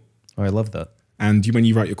for. Oh, I love that. And when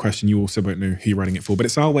you write your question, you also won't know who you're writing it for. But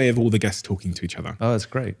it's our way of all the guests talking to each other. Oh, that's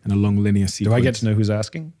great. In a long linear sequence. Do I get to know who's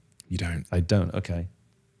asking? You don't. I don't. Okay.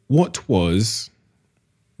 What was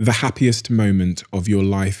the happiest moment of your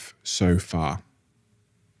life so far?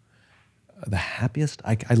 The happiest?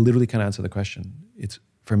 I literally can't answer the question.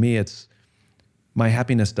 For me, my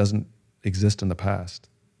happiness doesn't exist in the past.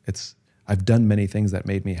 I've done many things that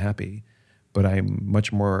made me happy, but I'm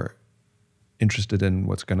much more interested in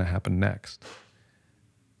what's going to happen next.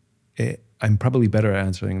 I'm probably better at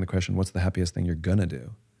answering the question, what's the happiest thing you're going to do?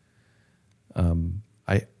 I'm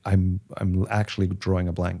actually drawing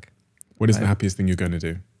a blank. What is the happiest thing you're going to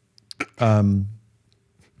do?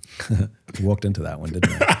 Walked into that one,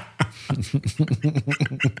 didn't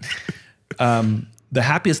I? The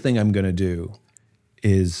happiest thing I'm going to do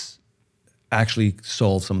is actually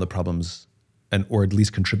solve some of the problems or at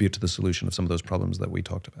least contribute to the solution of some of those problems that we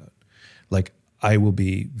talked about. Like, I will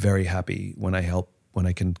be very happy when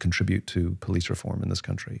I can contribute to police reform in this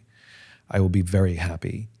country. I will be very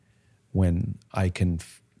happy when I can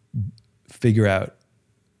figure out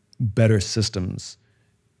better systems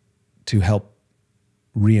to help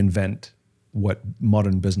reinvent what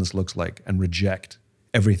modern business looks like and reject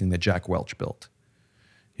everything that Jack Welch built,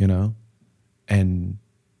 and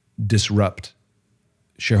disrupt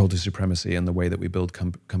shareholder supremacy and the way that we build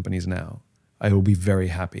companies now. I will be very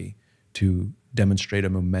happy to demonstrate a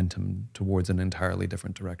momentum towards an entirely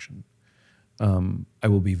different direction. I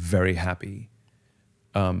will be very happy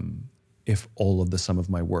if all of the sum of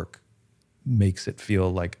my work makes it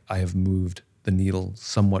feel like I have moved the needle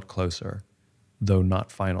somewhat closer, though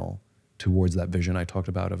not final, towards that vision I talked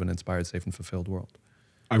about of an inspired, safe, and fulfilled world.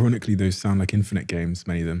 Ironically, those sound like infinite games,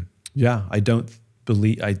 many of them. Yeah, I don't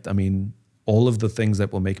believe, I mean, all of the things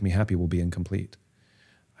that will make me happy will be incomplete.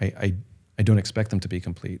 I don't expect them to be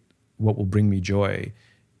complete. What will bring me joy,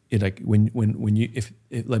 let me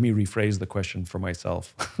rephrase the question for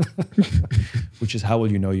myself, which is, how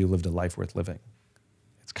will you know you lived a life worth living?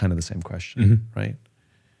 It's kind of the same question, right?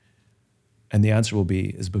 And the answer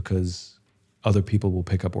is because other people will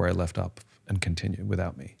pick up where I left up and continue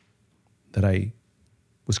without me. That I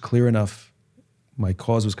was clear enough, my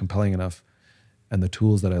cause was compelling enough, and the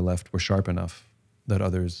tools that I left were sharp enough that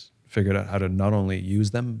others figured out how to not only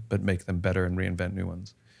use them, but make them better and reinvent new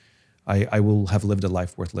ones. I will have lived a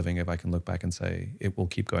life worth living if I can look back and say, it will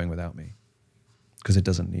keep going without me, because it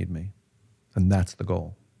doesn't need me. And that's the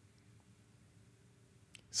goal.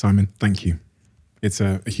 Simon, thank you. It's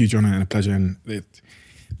a huge honor and a pleasure. And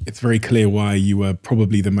it's very clear why you were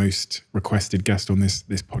probably the most requested guest on this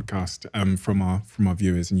podcast from our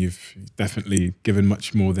viewers. And you've definitely given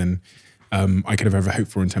much more than I could have ever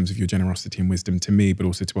hoped for in terms of your generosity and wisdom to me, but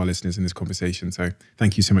also to our listeners in this conversation. So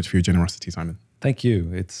thank you so much for your generosity, Simon. Thank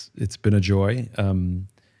you. It's been a joy.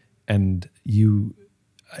 And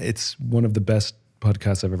it's one of the best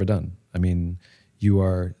podcasts I've ever done. I mean, you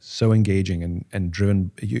are so engaging and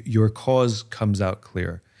driven. Your cause comes out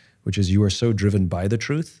clear, which is you are so driven by the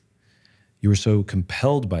truth. You are so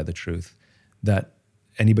compelled by the truth that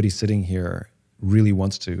anybody sitting here really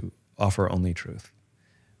wants to offer only truth.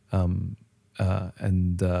 And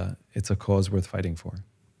it's a cause worth fighting for.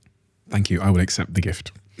 Thank you. I will accept the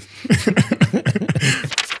gift.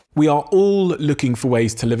 We are all looking for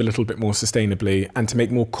ways to live a little bit more sustainably and to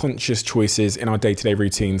make more conscious choices in our day-to-day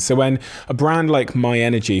routines. So when a brand like My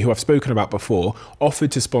Energy, who I've spoken about before,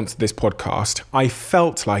 offered to sponsor this podcast, I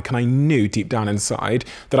felt like, and I knew deep down inside,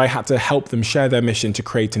 that I had to help them share their mission to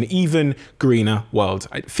create an even greener world.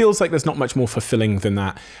 It feels like there's not much more fulfilling than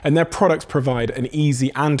that. And their products provide an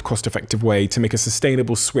easy and cost-effective way to make a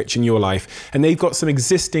sustainable switch in your life. And they've got some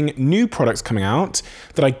existing new products coming out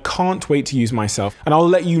that I can't wait to use myself. And I'll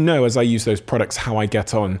let you know as I use those products how I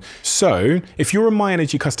get on. So if you're a My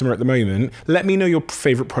Energy customer at the moment, let me know your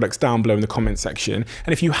favorite products down below in the comment section.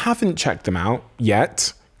 And if you haven't checked them out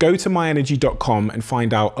yet, go to myenergy.com and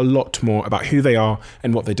find out a lot more about who they are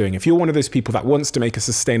and what they're doing. If you're one of those people that wants to make a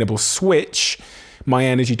sustainable switch,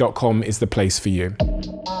 myenergy.com is the place for you.